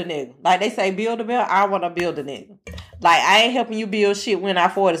to build a nigga. Like, they say build a bill, I want to build a nigga. Like, I ain't helping you build shit when I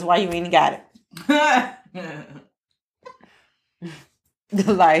 40s. Why you ain't got it?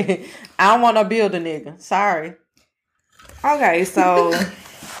 Like, I don't want to build a nigga. Sorry. Okay, so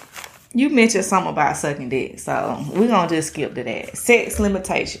you mentioned something about sucking dick, so we're going to just skip to that. Sex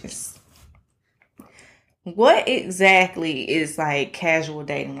limitations. What exactly is like casual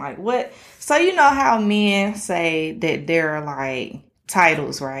dating? Like what? So you know how men say that there are like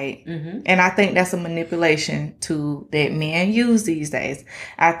titles, right? And I think that's a manipulation tool that men use these days.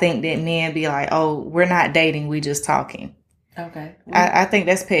 I think that men be like, oh, we're not dating, we just talking. Okay. I think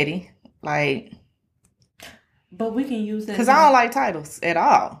that's petty. Like, but we can use that because I don't like titles at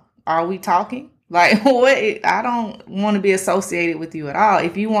all. Are we talking? Like, what? I don't want to be associated with you at all.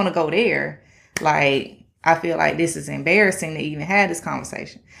 If you want to go there, like, I feel like this is embarrassing to even have this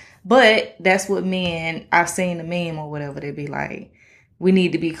conversation. But that's what men, I've seen the meme or whatever, they be like, we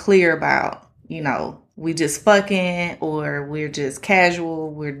need to be clear about, you know, we just fucking or we're just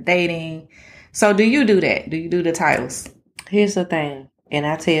casual, we're dating. So do you do that? Do you do the titles? Here's the thing, and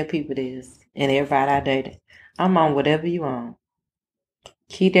I tell people this, and everybody I dated, I'm on whatever you on.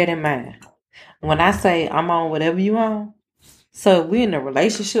 Keep that in mind. When I say I'm on whatever you on, so we're in a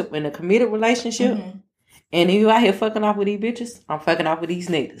relationship, in a committed relationship, and if you out here fucking off with these bitches, I'm fucking off with these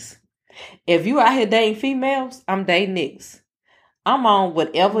niggas. If you out here dating females, I'm dating niggas. I'm on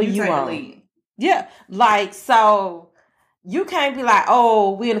whatever you on. Yeah, like, so you can't be like,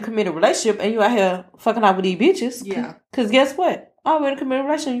 oh, we're in a committed relationship and you out here fucking off with these bitches. Yeah. Because guess what? Oh, we're in a committed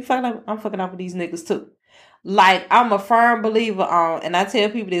relationship, I'm fucking off with these niggas too. Like, I'm a firm believer on, and I tell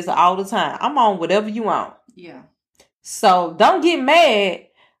people this all the time, I'm on whatever you on. Yeah. So don't get mad.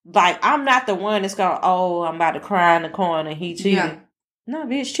 Like, I'm not the one that's going, oh, I'm about to cry in the corner and he cheated. Yeah. No,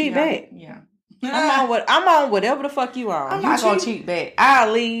 bitch, cheat back. Yeah. I'm on whatever the fuck you on. I'm not going to cheat back.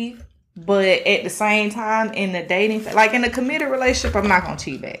 I'll leave. But at the same time, in the dating, like in a committed relationship, I'm not going to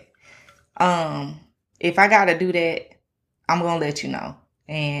cheat back. If I got to do that, I'm going to let you know.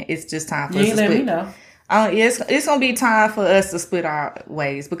 And it's just time for us to split. You let me know. It's going to be time for us to split our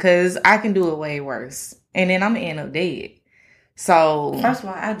ways because I can do it way worse. And then I'm going to end up dead. So first of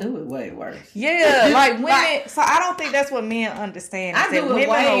all, I do it way worse. Yeah, like women. So I don't think that's what men understand. I do it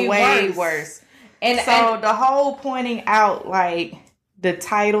way worse. And so the whole pointing out like the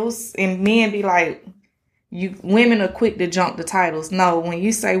titles, and men be like, women are quick to jump the titles. No, when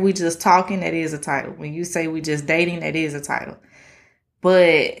you say we just talking, that is a title. When you say we just dating, that is a title.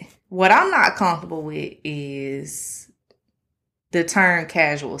 But what I'm not comfortable with is the term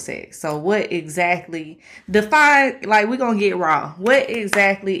casual sex. So what exactly define, like, we're gonna get raw. What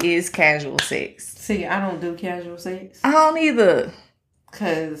exactly is casual sex? See, I don't do casual sex. I don't either.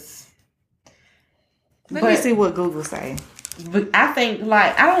 Cause let me see what Google say. But I think,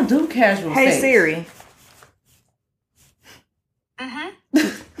 like, I don't do casual sex. Hey Siri.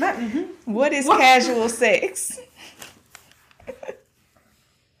 What is casual sex?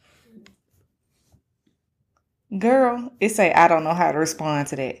 Girl, it say I don't know how to respond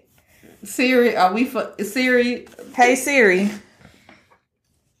to that. Siri, Siri? Hey Siri.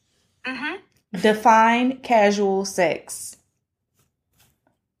 Define casual sex.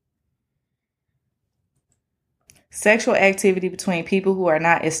 Sexual activity between people who are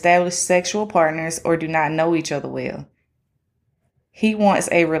not established sexual partners or do not know each other well. He wants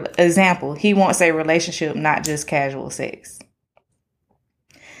a relationship, not just casual sex.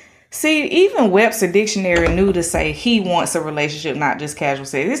 See, even Webster Dictionary knew to say he wants a relationship, not just casual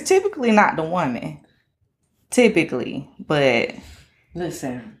sex. It's typically not the woman. Typically. But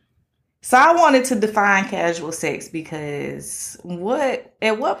listen. So I wanted to define casual sex because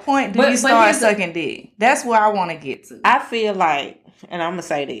at what point do you start sucking dick? That's where I want to get to. I feel like, and I'm going to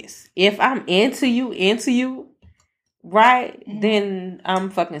say this. If I'm into you, right? Then I'm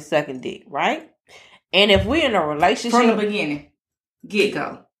fucking sucking dick, right? And if we're in a relationship. From the beginning. Get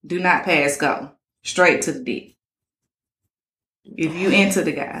go. Do not pass go. Straight to the dick. If you into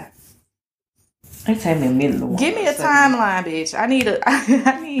the guy. It take me a minute to give me a timeline, bitch. I need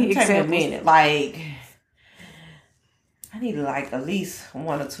examples. Take me a minute. Like, I need like at least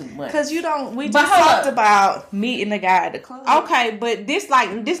 1 or 2 months. Cause we just talked about meeting the guy at the club. Okay, but this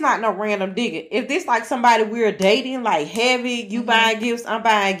not no random digging. If this like somebody we're dating, like heavy, you buying gifts, I'm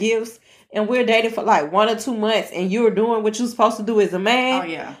buying gifts, and we're dating for like 1 or 2 months and you're doing what you're supposed to do as a man. Oh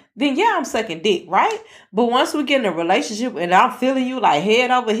yeah. Then yeah, I'm sucking dick, right? But once we get in a relationship and I'm feeling you like head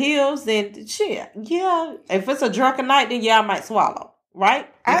over heels, then shit, yeah. If it's a drunken night, then yeah, I might swallow,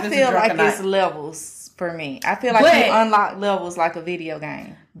 right? I feel like it's levels for me. I feel like you unlock levels like a video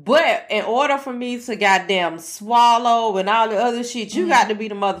game. But in order for me to goddamn swallow and all the other shit, you got to be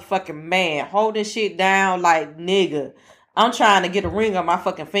the motherfucking man holding shit down like nigga. I'm trying to get a ring on my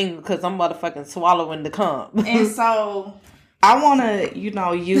fucking finger because I'm motherfucking swallowing the cum. And so I want to,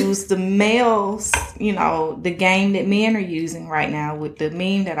 use the males, the game that men are using right now with the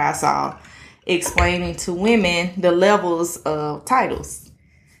meme that I saw explaining to women the levels of titles.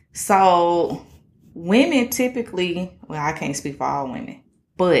 So women typically, well, I can't speak for all women,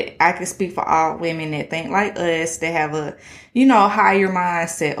 But I can speak for all women that think like us, that have a, you know, higher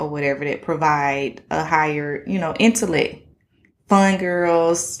mindset or whatever, that provide a higher, you know, intellect. Fun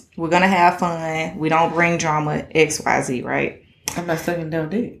girls. We're going to have fun. We don't bring drama, XYZ, right? I'm not sucking down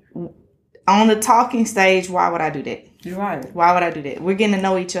dick. On the talking stage, why would I do that? You're right. Why would I do that? We're getting to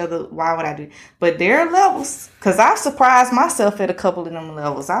know each other. Why would I do that? But there are levels. Because I've surprised myself at a couple of them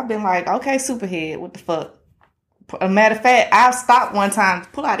levels. I've been like, okay, superhead, what the fuck? A matter of fact, I'll stop one time,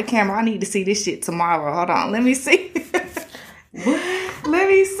 pull out the camera. I need to see this shit tomorrow. Hold on. Let me see. Let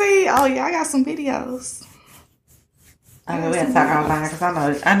me see. Oh, yeah, I got some videos. I know we have to talk online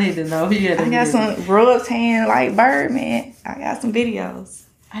because I need to know who you I got some rubbed hand like Birdman. I got some videos.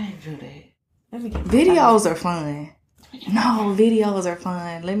 I didn't do that. Let me get videos are fun. No, videos are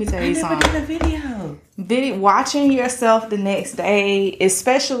fun. Let me tell you something. I never did a video. Watching yourself the next day,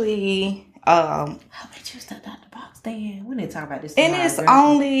 especially. How did you step out the box? Then we need to talk about this. And it's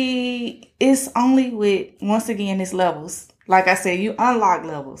only with, once again, it's levels. Like I said, you unlock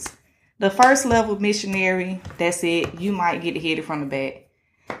levels. The first level, missionary, that's it. You might get to hit it from the back.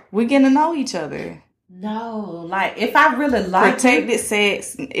 We're getting to know each other. No, like if I really like protected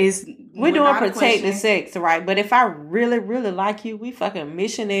sex is we're doing protected sex, right? But if I really, really like you, we fucking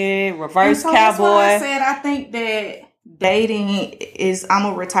missionary, reverse cowboy. That's what I said. I think that dating is, I'm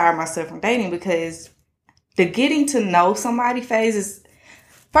gonna retire myself from dating because the getting to know somebody phase is,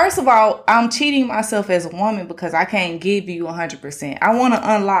 first of all, I'm cheating myself as a woman because I can't give you 100%. I want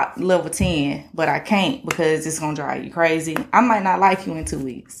to unlock level 10, but I can't because it's going to drive you crazy. I might not like you in 2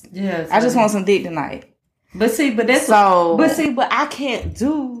 weeks. Yes. I just want some dick tonight. But I can't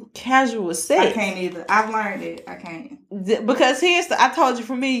do casual sex. I can't either. I've learned it. I can't. Because I told you,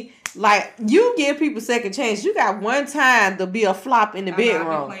 for me, like, you give people second chance. You got one time to be a flop in the bedroom.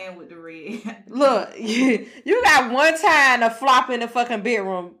 I've been playing with the red. Look, you got one time to flop in the fucking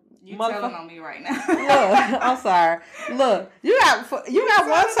bedroom. You telling on me right now. Look, I'm sorry. Look, you got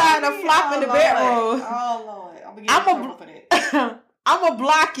one time to flop in the bedroom. Oh Lord, I'm gonna for that. I'm gonna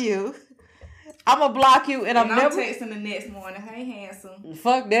block you. And I'm never texting the next morning. Hey, handsome.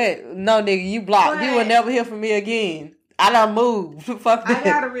 Fuck that. No, nigga, you blocked. But you will never hear from me again. I done moved. Fuck that. I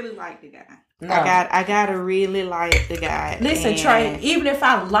gotta really like the guy. No. I gotta really like the guy. Listen, Trey, even if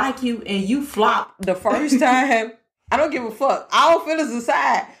I like you and you flop the first time, I don't give a fuck. All feelings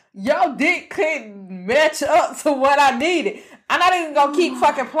aside, your dick couldn't match up to what I needed. I'm not even gonna keep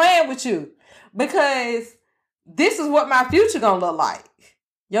fucking playing with you because this is what my future gonna look like.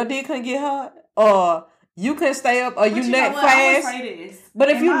 Your dick couldn't get hard, or you couldn't stay up, or you nut fast. I would say this. But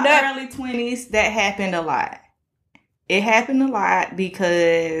if you nut early 20s, that happened a lot. It happened a lot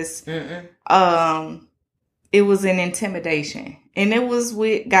because it was an intimidation. And it was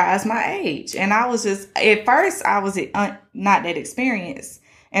with guys my age. And I was just, at first, I was not that experienced.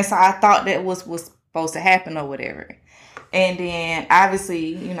 And so I thought that was supposed to happen or whatever. And then,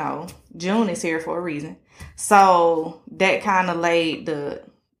 obviously, you know, June is here for a reason. So that kind of laid the,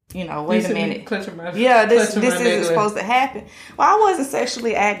 you know, wait a minute. Yeah, this isn't supposed to happen. Well, I wasn't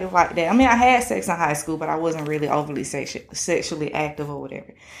sexually active like that. I mean, I had sex in high school, but I wasn't really overly sexually active or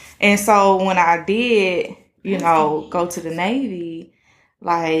whatever. And so when I did, you know, go to the Navy,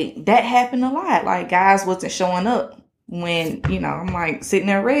 like, that happened a lot. Like, guys wasn't showing up when, you know, I'm like sitting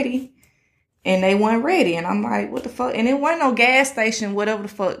there ready. And they weren't ready. And I'm like, what the fuck? And it wasn't no gas station, whatever the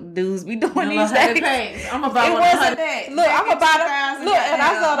fuck dudes be doing these days. I'm about 100 pack. Look, and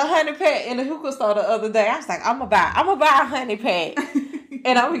I saw the 100 pack in the hookah store the other day. I was like, I'm gonna buy a 100 pack.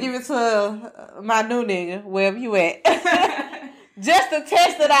 And I'm gonna give it to my new nigga, wherever you at. Just to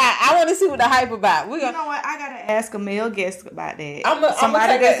test it out. I want to see what the hype about. You know what? I gotta ask a male guest about that.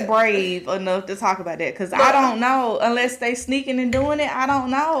 Somebody that's brave enough to talk about that, because I don't know unless they sneaking and doing it. I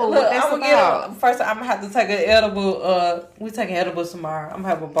don't know what that's about. First, I'm gonna have to take an edible. We taking edibles tomorrow. I'm gonna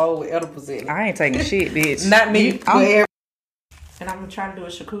have a bowl with edibles in it. I ain't taking shit, bitch. Not me. And I'm gonna try to do a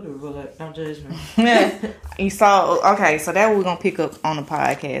charcuterie, but don't judge me. So that we're gonna pick up on the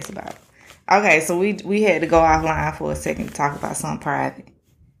podcast about. Okay, so we had to go offline for a second to talk about something private.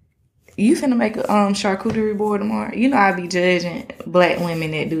 You finna make a charcuterie board tomorrow? You know I be judging black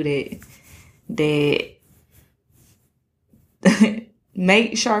women that do that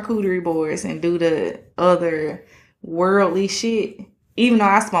make charcuterie boards and do the other worldly shit. Even though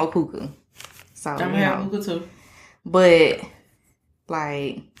I smoke hookah, so I'm having hookah too. But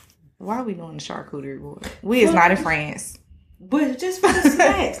like, why are we doing the charcuterie board? We is not in France. But just for the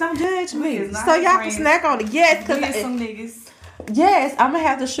snacks, don't judge me. So y'all can snack on it. Yes, because some niggas. Yes, I'm gonna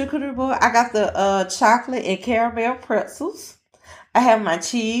have the charcuterie board. I got the chocolate and caramel pretzels. I have my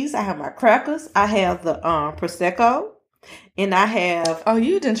cheese. I have my crackers. I have the prosecco. And I have... Oh,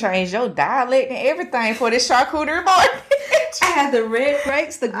 you done changed your dialect and everything for this charcuterie board. I have the red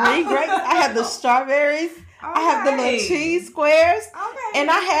grapes, the green grapes. I have the strawberries. I have the little cheese squares. Okay. And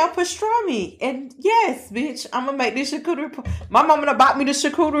I have pastrami. And yes, bitch, I'm going to make this charcuterie. My mama done bought me the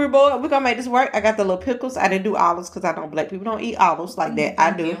charcuterie board. We're going to make this work. I got the little pickles. I didn't do olives because I don't... Black people don't eat olives like that.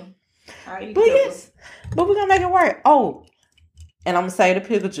 I do. I eat but pickles. yes. But we're going to make it work. Oh. And I'm going to say the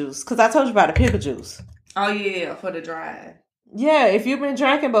pickle juice. Because I told you about the pickle juice. Oh, yeah. For the drive. Yeah. If you've been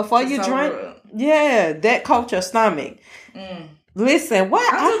drinking before you drink. Yeah. That coats your stomach. Listen.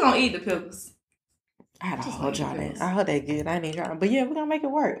 What? I'm just going to eat the pickles. I had a whole jar in. I heard that good. I ain't even trying. But yeah, we're going to make it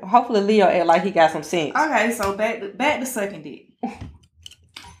work. Hopefully Leo act like he got some sense. Okay. So back to sucking dick.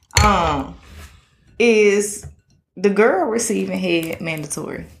 Is the girl receiving head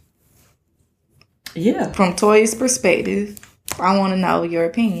mandatory? Yeah. From Toya's perspective, I want to know your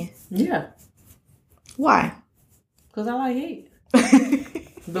opinion. Yeah. Why? Because I like head.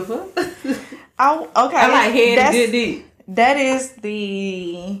 The fuck? Okay. I like head and good dick. That is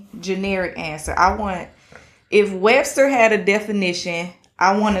the generic answer. If Webster had a definition,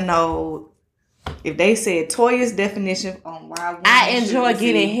 I want to know if they said Toya's definition on why women I enjoy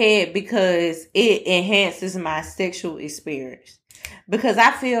getting head because it enhances my sexual experience. Because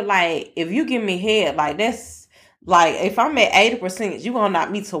I feel like if you give me head, like that's like if I'm at 80%, you gonna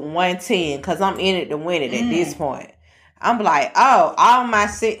knock me to 110 because I'm in it to win it at this point. I'm like, oh, all my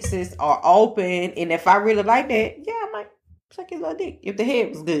senses are open, and if I really like that, yeah, I might suck his little dick if the head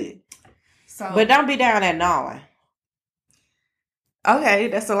was good. So, but don't be down at gnawing. Okay,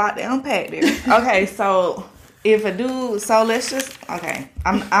 that's a lot to unpack there. Okay, so if a dude, so let's just I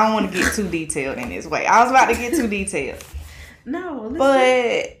don't want to get too detailed in this way. I was about to get too detailed. No,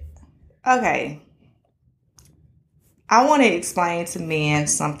 but okay. I want to explain to men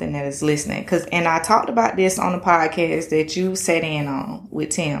something that is listening. And I talked about this on the podcast that you sat in on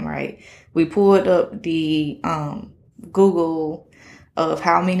with Tim, right? We pulled up the Google of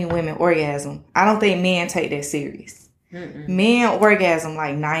how many women orgasm. I don't think men take that serious. Men orgasm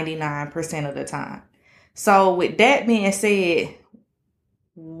like 99% of the time. So with that being said,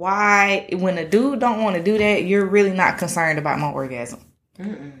 why, when a dude don't want to do that, you're really not concerned about my orgasm.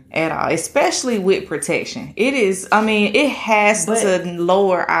 At all, especially with protection. It is, it has to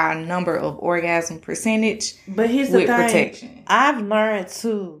lower our number of orgasm percentage. But here's the thing, protection. I've learned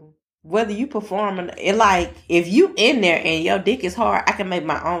too, whether you perform, like if you in there and your dick is hard, I can make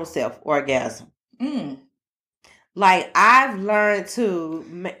my own self orgasm. Like I've learned to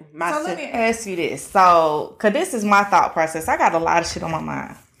make myself. So let me ask you this. So, cause this is my thought process. I got a lot of shit on my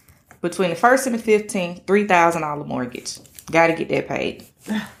mind. Between the 1st and the 15th, $3,000 mortgage. Got to get that paid.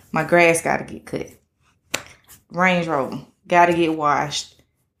 My grass got to get cut. Range Rover. Got to get washed.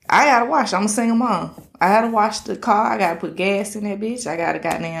 I got to wash. I'm a single mom. I got to wash the car. I got to put gas in that bitch. I got to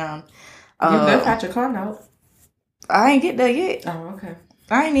goddamn... you left out your car note. I ain't get there yet. Oh, okay.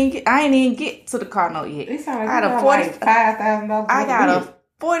 I ain't even get to the car note yet. It sounds like $5,000. I got a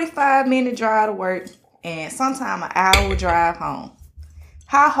 45-minute drive to work and sometime an hour drive home.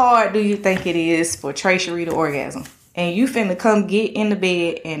 How hard do you think it is for Tracery to orgasm? And you finna come get in the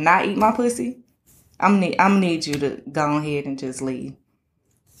bed and not eat my pussy? I'm need you to go ahead and just leave.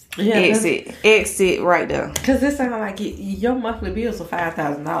 Yeah, exit right there. Because it sounds like your monthly bills are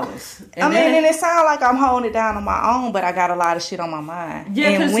 $5,000. And it sounds like I'm holding it down on my own, but I got a lot of shit on my mind. Yeah,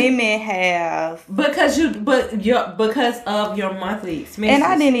 and women have because of your monthly expenses. And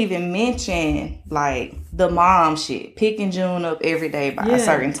I didn't even mention like the mom shit, picking June up every day by a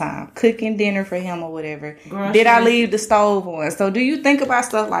certain time, cooking dinner for him or whatever. Groceries. Did I leave the stove on? So do you think about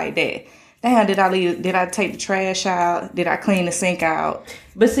stuff like that? Damn, did I take the trash out? Did I clean the sink out?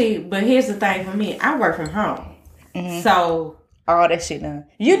 But here's the thing for me. I work from home. So all that shit done.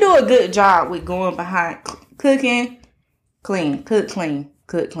 You do a good job with going behind cooking, clean, cook,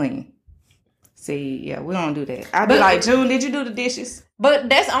 clean. See, yeah, we don't do that. I'd be like, June, did you do the dishes? But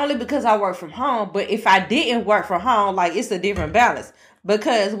that's only because I work from home. But if I didn't work from home, like it's a different balance.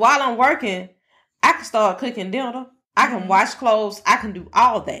 Because while I'm working, I can start cooking dinner. I can wash clothes. I can do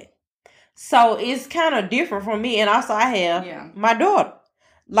all that. So it's kind of different for me. And also I have my daughter.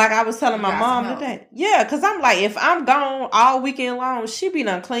 Like I was telling my mom today. Yeah, because I'm like, if I'm gone all weekend long, she be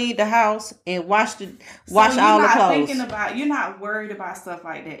done cleaned the house and wash all the clothes. You're not worried about stuff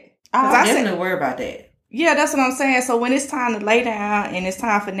like that. I definitely worry about that. Yeah, that's what I'm saying. So when it's time to lay down and it's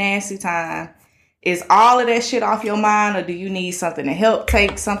time for nasty time, is all of that shit off your mind, or do you need something to help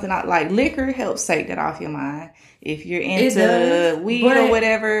take something out? Like liquor helps take that off your mind. If you're into weed or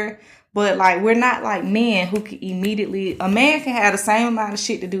whatever. But, like, we're not like men who can immediately... A man can have the same amount of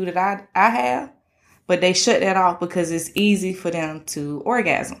shit to do that I have. but they shut that off because it's easy for them to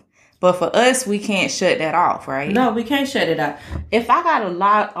orgasm. But for us, we can't shut that off, right? No, we can't shut it off. If I got a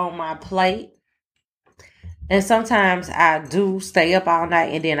lot on my plate, and sometimes I do stay up all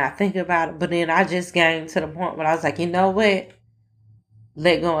night and then I think about it, but then I just came to the point where I was like, you know what?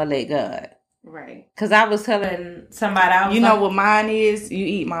 Let go and let God. Right. Because I was telling somebody, I was you know what mine is? You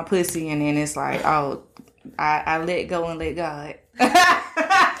eat my pussy and then it's like, oh, I let go and let God.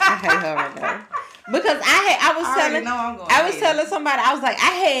 I hate her right now. Because I was telling somebody, I was like, I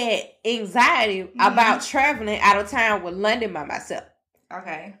had anxiety about traveling out of town with London by myself.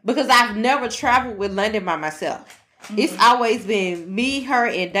 Okay. Because I've never traveled with London by myself. It's always been me, her,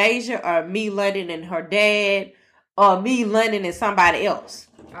 and Deja, or me, London, and her dad, or me, London, and somebody else.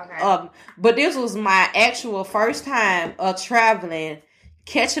 Okay. But this was my actual first time of traveling,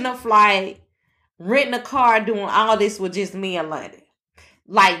 catching a flight, renting a car, doing all this with just me and London.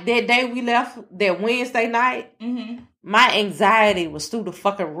 Like that day we left, that Wednesday night, my anxiety was through the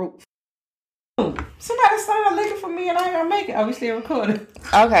fucking roof. Somebody started looking for me and I ain't gonna make it. Are we still recording?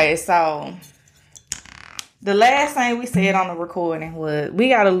 Okay, so the last thing we said on the recording was we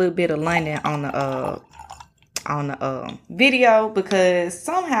got a little bit of London on the video because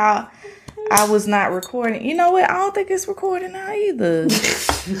somehow I was not recording. You know what? I don't think it's recording now either.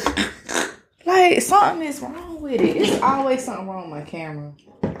 Like, something is wrong with it. It's always something wrong with my camera.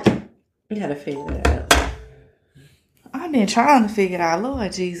 You gotta figure it out. I've been trying to figure it out.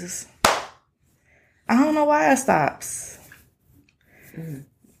 Lord Jesus. I don't know why it stops.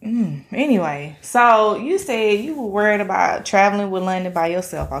 Anyway, so you said you were worried about traveling with London by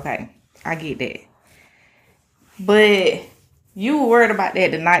yourself. Okay, I get that. But you were worried about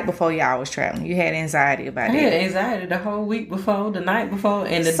that the night before y'all was traveling. You had anxiety about that. I had anxiety the whole week before, the night before,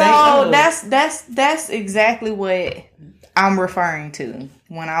 and the day of. So that's exactly what I'm referring to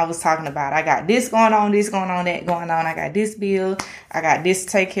when I was talking about I got this going on, that going on. I got this bill. I got this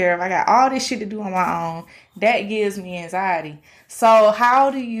to take care of. I got all this shit to do on my own. That gives me anxiety. So how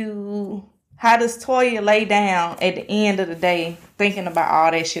does Toya lay down at the end of the day thinking about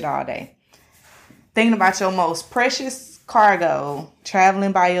all that shit all day? Thinking about your most precious cargo,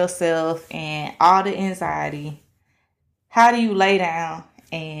 traveling by yourself, and all the anxiety. How do you lay down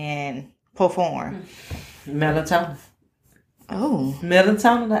and perform? Melatonin. Oh.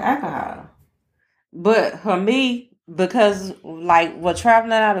 Melatonin to alcohol. But for me, because like we're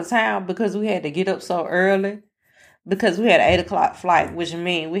traveling out of town, because we had to get up so early, because we had an 8:00 flight, which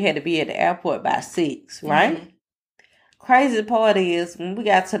means we had to be at the airport by 6, right? Crazy part is when we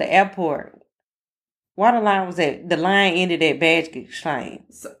got to the airport, why the line was at? The line ended at baggage exchange.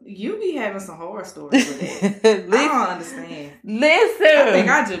 So you be having some horror stories with that. I don't understand. Listen. I think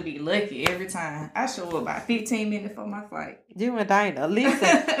I just be lucky every time. I show up about 15 minutes for my flight. You and Dana.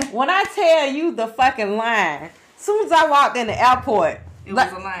 Listen, when I tell you the fucking line, as soon as I walked in the airport, it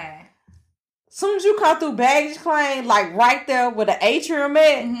was a line. As soon as you come through baggage claim, like right there where the atrium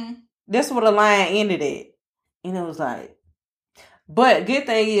at, that's where the line ended at. And it was like, but good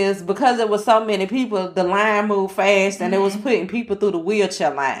thing is, because there was so many people, the line moved fast and it was putting people through the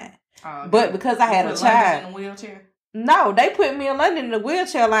wheelchair line. Okay. But because I had a child. In the wheelchair? No, they put me in London in the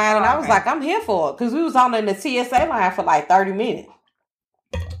wheelchair line and I was like, I'm here for it. Because we was on in the TSA line for like 30 minutes.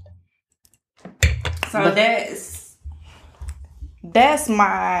 So that's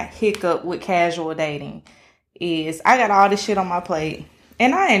my hiccup with casual dating is I got all this shit on my plate.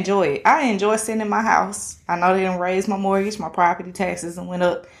 And I enjoy it. I enjoy sitting in my house. I know they didn't raise my mortgage, my property taxes and went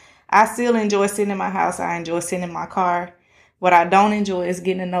up. I still enjoy sitting in my house. I enjoy sitting in my car. What I don't enjoy is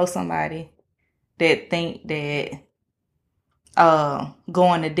getting to know somebody that think that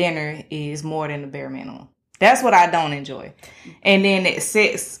going to dinner is more than the bare minimum. That's what I don't enjoy. And then that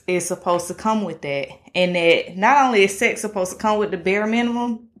sex is supposed to come with that. And that not only is sex supposed to come with the bare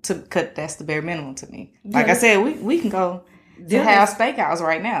minimum, that's the bare minimum to me. Like I said, we can go to have steakhouse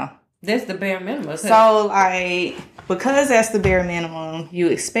right now. That's the bare minimum. So, like, because that's the bare minimum, you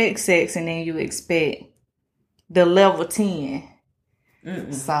expect sex and then you expect the level 10.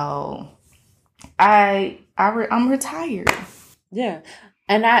 So, I'm retired. Yeah.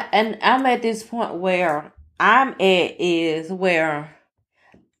 And I'm at this point where I'm at is where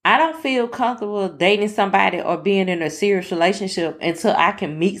I don't feel comfortable dating somebody or being in a serious relationship until I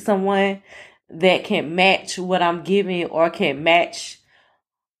can meet someone that can match what I'm giving or can match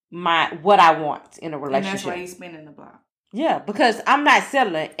what I want in a relationship. And that's why you're spinning the block. Yeah, because I'm not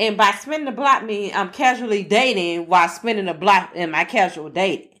settling. And by spinning the block means I'm casually dating while spinning the block in my casual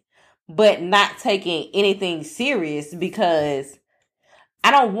dating. But not taking anything serious because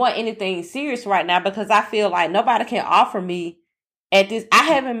I don't want anything serious right now because I feel like nobody can offer me at this, I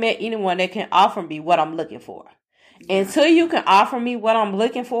haven't met anyone that can offer me what I'm looking for. Yeah. Until you can offer me what I'm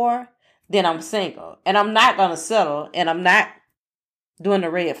looking for, then I'm single. And I'm not going to settle, and I'm not doing the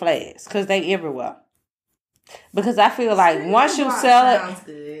red flags because they everywhere. Because I feel like once you sell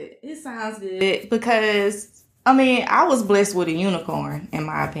it... It sounds good. Because, I mean, I was blessed with a unicorn, in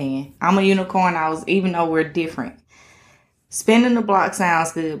my opinion. I'm a unicorn, even though we're different. Spinning the block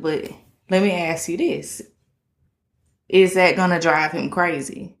sounds good, but let me ask you this. Is that going to drive him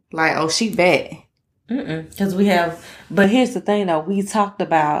crazy? Like, oh, she bad. Because we have... But here's the thing, though. We talked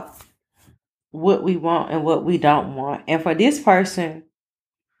about what we want and what we don't want. And for this person,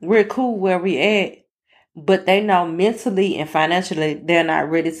 we're cool where we at. But they know mentally and financially, they're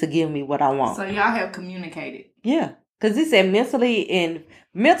not ready to give me what I want. So y'all have communicated. Yeah. Because he said mentally and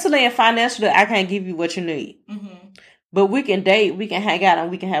financially, I can't give you what you need. Mm-hmm. But we can date, we can hang out,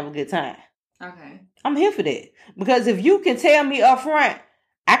 and we can have a good time. Okay. I'm here for that. Because if you can tell me up front,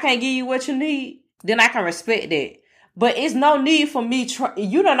 I can't give you what you need, then I can respect that. But it's no need for me.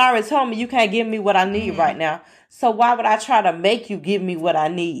 You done already told me you can't give me what I need right now. So why would I try to make you give me what I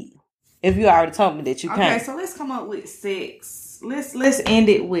need? If you already told me that you can't. Okay, so let's come up with sex. Let's end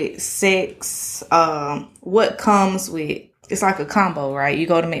it with sex. What comes with, it's like a combo, right? You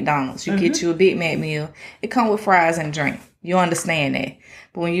go to McDonald's, you get you a Big Mac meal. It comes with fries and drink. You understand that.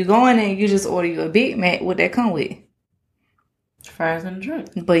 But when you go in and you just order you a Big Mac, what that come with? Fries and drink.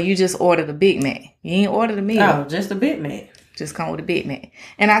 But you just ordered a Big Mac. You ain't ordered a meal. Oh, just a Big Mac. Just come with a Big Mac.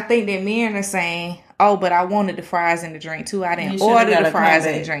 And I think that men are saying, oh, but I wanted the fries and the drink too. I didn't order the fries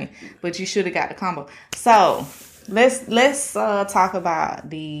and the drink. But you should have got the combo. So let's talk about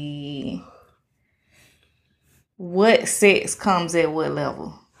what sex comes at what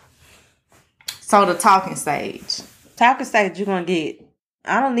level. So the talking stage. Talking stage, you're gonna get.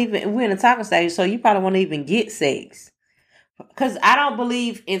 We're in the talking stage, so you probably won't even get sex. Because I don't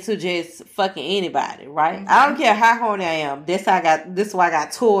believe into just fucking anybody, right? Mm-hmm. I don't care how horny I am. This is why I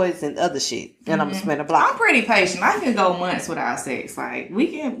got toys and other shit. And I'm gonna spend a block. I'm pretty patient. I can go months without sex. Like we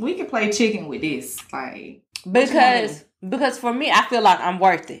can play chicken with this. Like because for me, I feel like I'm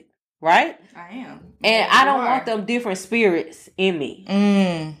worth it, right? I am. And I don't want them different spirits in me.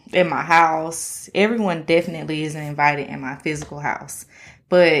 In my house. Everyone definitely isn't invited in my physical house.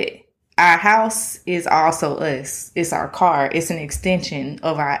 But our house is also us. It's our car. It's an extension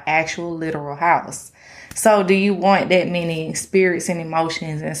of our actual literal house. So do you want that many spirits and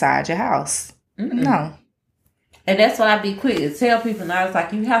emotions inside your house? Mm-mm. No. And that's why I be quick to tell people now. It's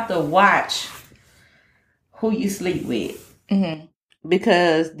like you have to watch who you sleep with. Mm-hmm.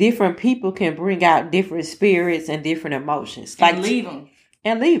 Because different people can bring out different spirits and different emotions. Like leave them.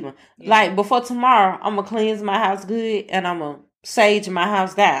 Yeah. Like before tomorrow, I'm going to cleanse my house good and I'm going to sage my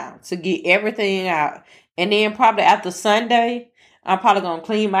house down to get everything out. And then probably after Sunday, I'm probably going to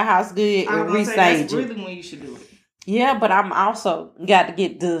clean my house good and resage it. That's really when you should do it. Yeah, but I'm also got to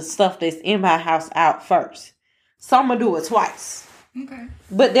get the stuff that's in my house out first. So I'm going to do it twice. Okay.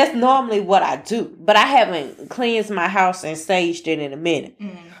 But that's normally what I do. But I haven't cleansed my house and saged it in a minute.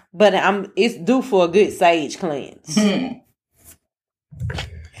 Mm. But it's due for a good sage cleanse. Mm.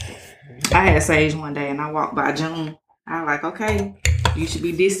 I had sage one day and I walked by June. I was like, okay, you should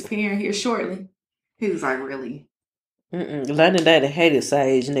be disappearing here shortly. He was like, really? London Daddy hated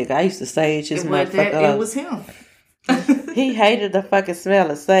sage, nigga. I used to sage his motherfucker up. It was him. He hated the fucking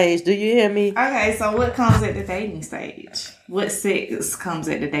smell of sage. Do you hear me? Okay, so what comes at the dating stage? What sex comes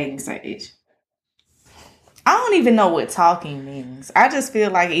at the dating stage? I don't even know what talking means. I just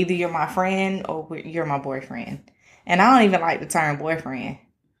feel like either you're my friend or you're my boyfriend. And I don't even like the term boyfriend.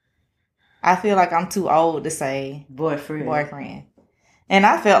 I feel like I'm too old to say boyfriend. And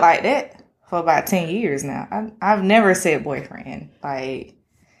I felt like that for about 10 years now. I've never said boyfriend. Like,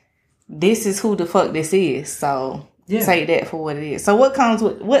 this is who the fuck this is. So, take that for what it is. So,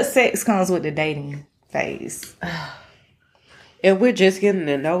 what sex comes with the dating phase? And we're just getting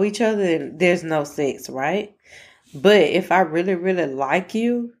to know each other and there's no sex, right? But if I really, really like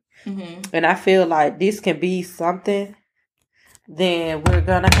you and I feel like this can be something, then we're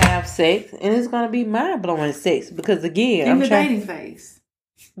going to have sex and it's going to be mind-blowing sex because again, in the dating phase.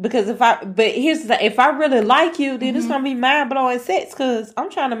 Because if I really like you, then it's going to be mind-blowing sex because I'm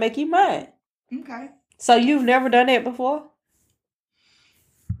trying to make you mine. Okay. So you've never done that before?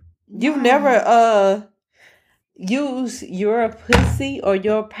 You've never used your pussy or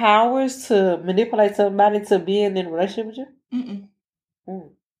your powers to manipulate somebody to be in a relationship with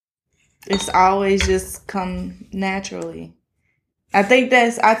you? It's always just come naturally. I think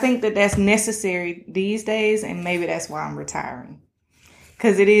that's necessary these days, and maybe that's why I'm retiring.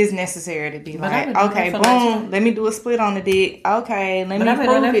 Because it is necessary to be But I've like, been doing okay, that for like boom, let me do a split on the dick. Okay, let me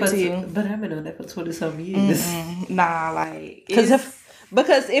prove it to you. But I've been doing that for 20-something years. Nah, like, because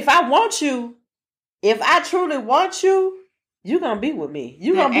if I want you, if I truly want you, you gonna be with me.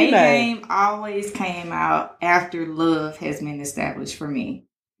 You gonna be mad. A-game always came out after love has been established for me.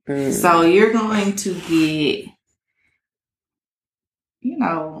 So you're going to get,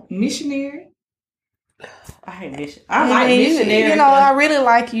 missionary. I hate missionary. I like missionary. I really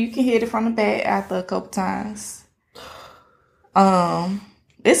like you. You can hit it from the back after a couple times.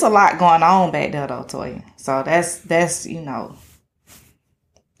 It's a lot going on back there though, Toya. So that's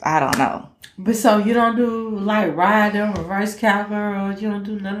I don't know. But so you don't do like ride or reverse cowgirl, or you don't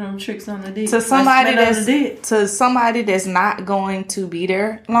do none of them tricks on the dick? To somebody that's not going to be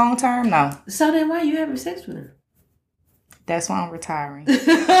there long term, no. So then why you having sex with them? That's why I'm retiring.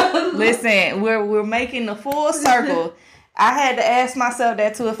 Listen, we're making the full circle. I had to ask myself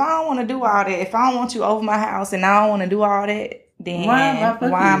that too. If I don't want to do all that, if I don't want you over my house and I don't want to do all that, then why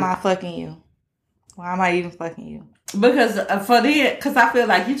am I fucking you? Why am I even fucking you? Because I feel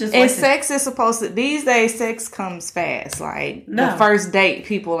like you just. And sex is supposed to. These days, sex comes fast. Like the first date,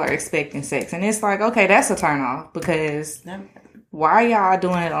 people are expecting sex, and it's like, okay, that's a turn off because why are y'all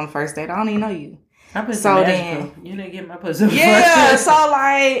doing it on the first date? I don't even know you. So then you didn't get my pussy. Yeah, so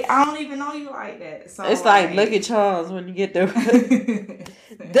like I don't even know you like that. So it's like look at Charles when you get there.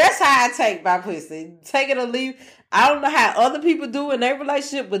 That's how I take my pussy. Take it or leave. I don't know how other people do in their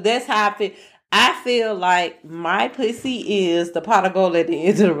relationship, but that's how I feel. I feel like my pussy is the pot of gold at the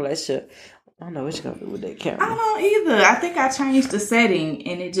end of the relationship. I don't know what you're gonna do with that camera. I don't either. I think I changed the setting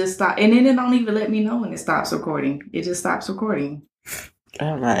and it just stopped. And then it don't even let me know when it stops recording. It just stops recording.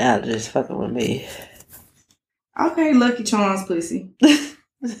 I'm like, y'all just fucking with me. Okay, Lucky Charms pussy.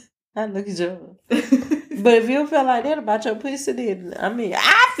 I look at you. But if you don't feel like that about your pussy, then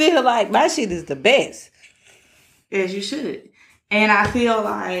I feel like my shit is the best. As you should. And I feel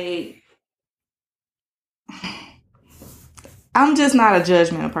like I'm just not a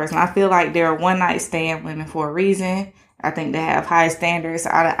judgmental person. I feel like there are one night stand women for a reason. I think they have high standards.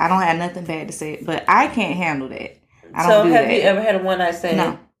 I don't have nothing bad to say, but I can't handle that. So have you ever had a one night stand?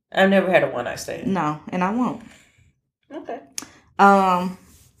 No. I've never had a one night stand. No, and I won't. Okay.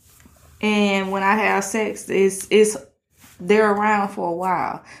 And when I have sex, it's they're around for a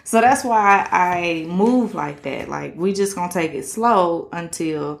while. So that's why I move like that. Like we just gonna take it slow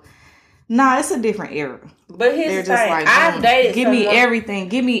until it's a different era. But here's the thing. Like, I've dated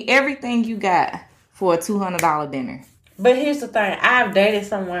give me everything you got for a $200 dinner. But here's the thing. I've dated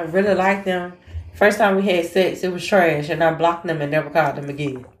someone, really liked them. First time we had sex, it was trash, and I blocked them and never called them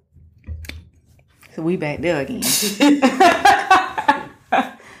again. So we back there again.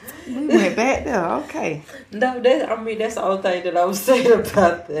 We went back there. Okay. No, that's the only thing that I was saying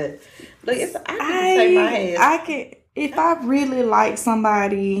about that. Look, I can take my hands. If I really like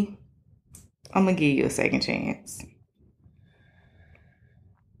somebody, I'm gonna give you a second chance.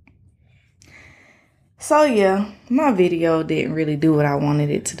 So yeah, my video didn't really do what I wanted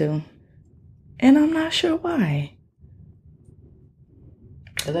it to do. And I'm not sure why.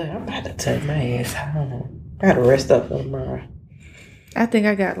 Look, I'm about to take my ass. I don't know. I gotta rest up for tomorrow. I think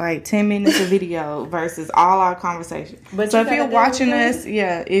I got like 10 minutes of video versus all our conversation. So if you're watching us,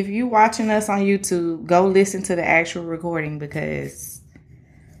 if you're watching us on YouTube, go listen to the actual recording because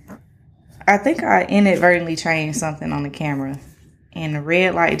I think I inadvertently changed something on the camera. And the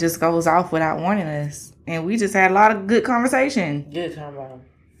red light just goes off without warning us. And we just had a lot of good conversation. Good time, Mom.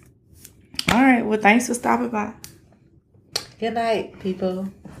 All right. Well, thanks for stopping by. Good night, people.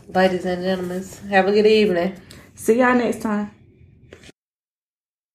 Ladies and gentlemen. Have a good evening. See y'all next time.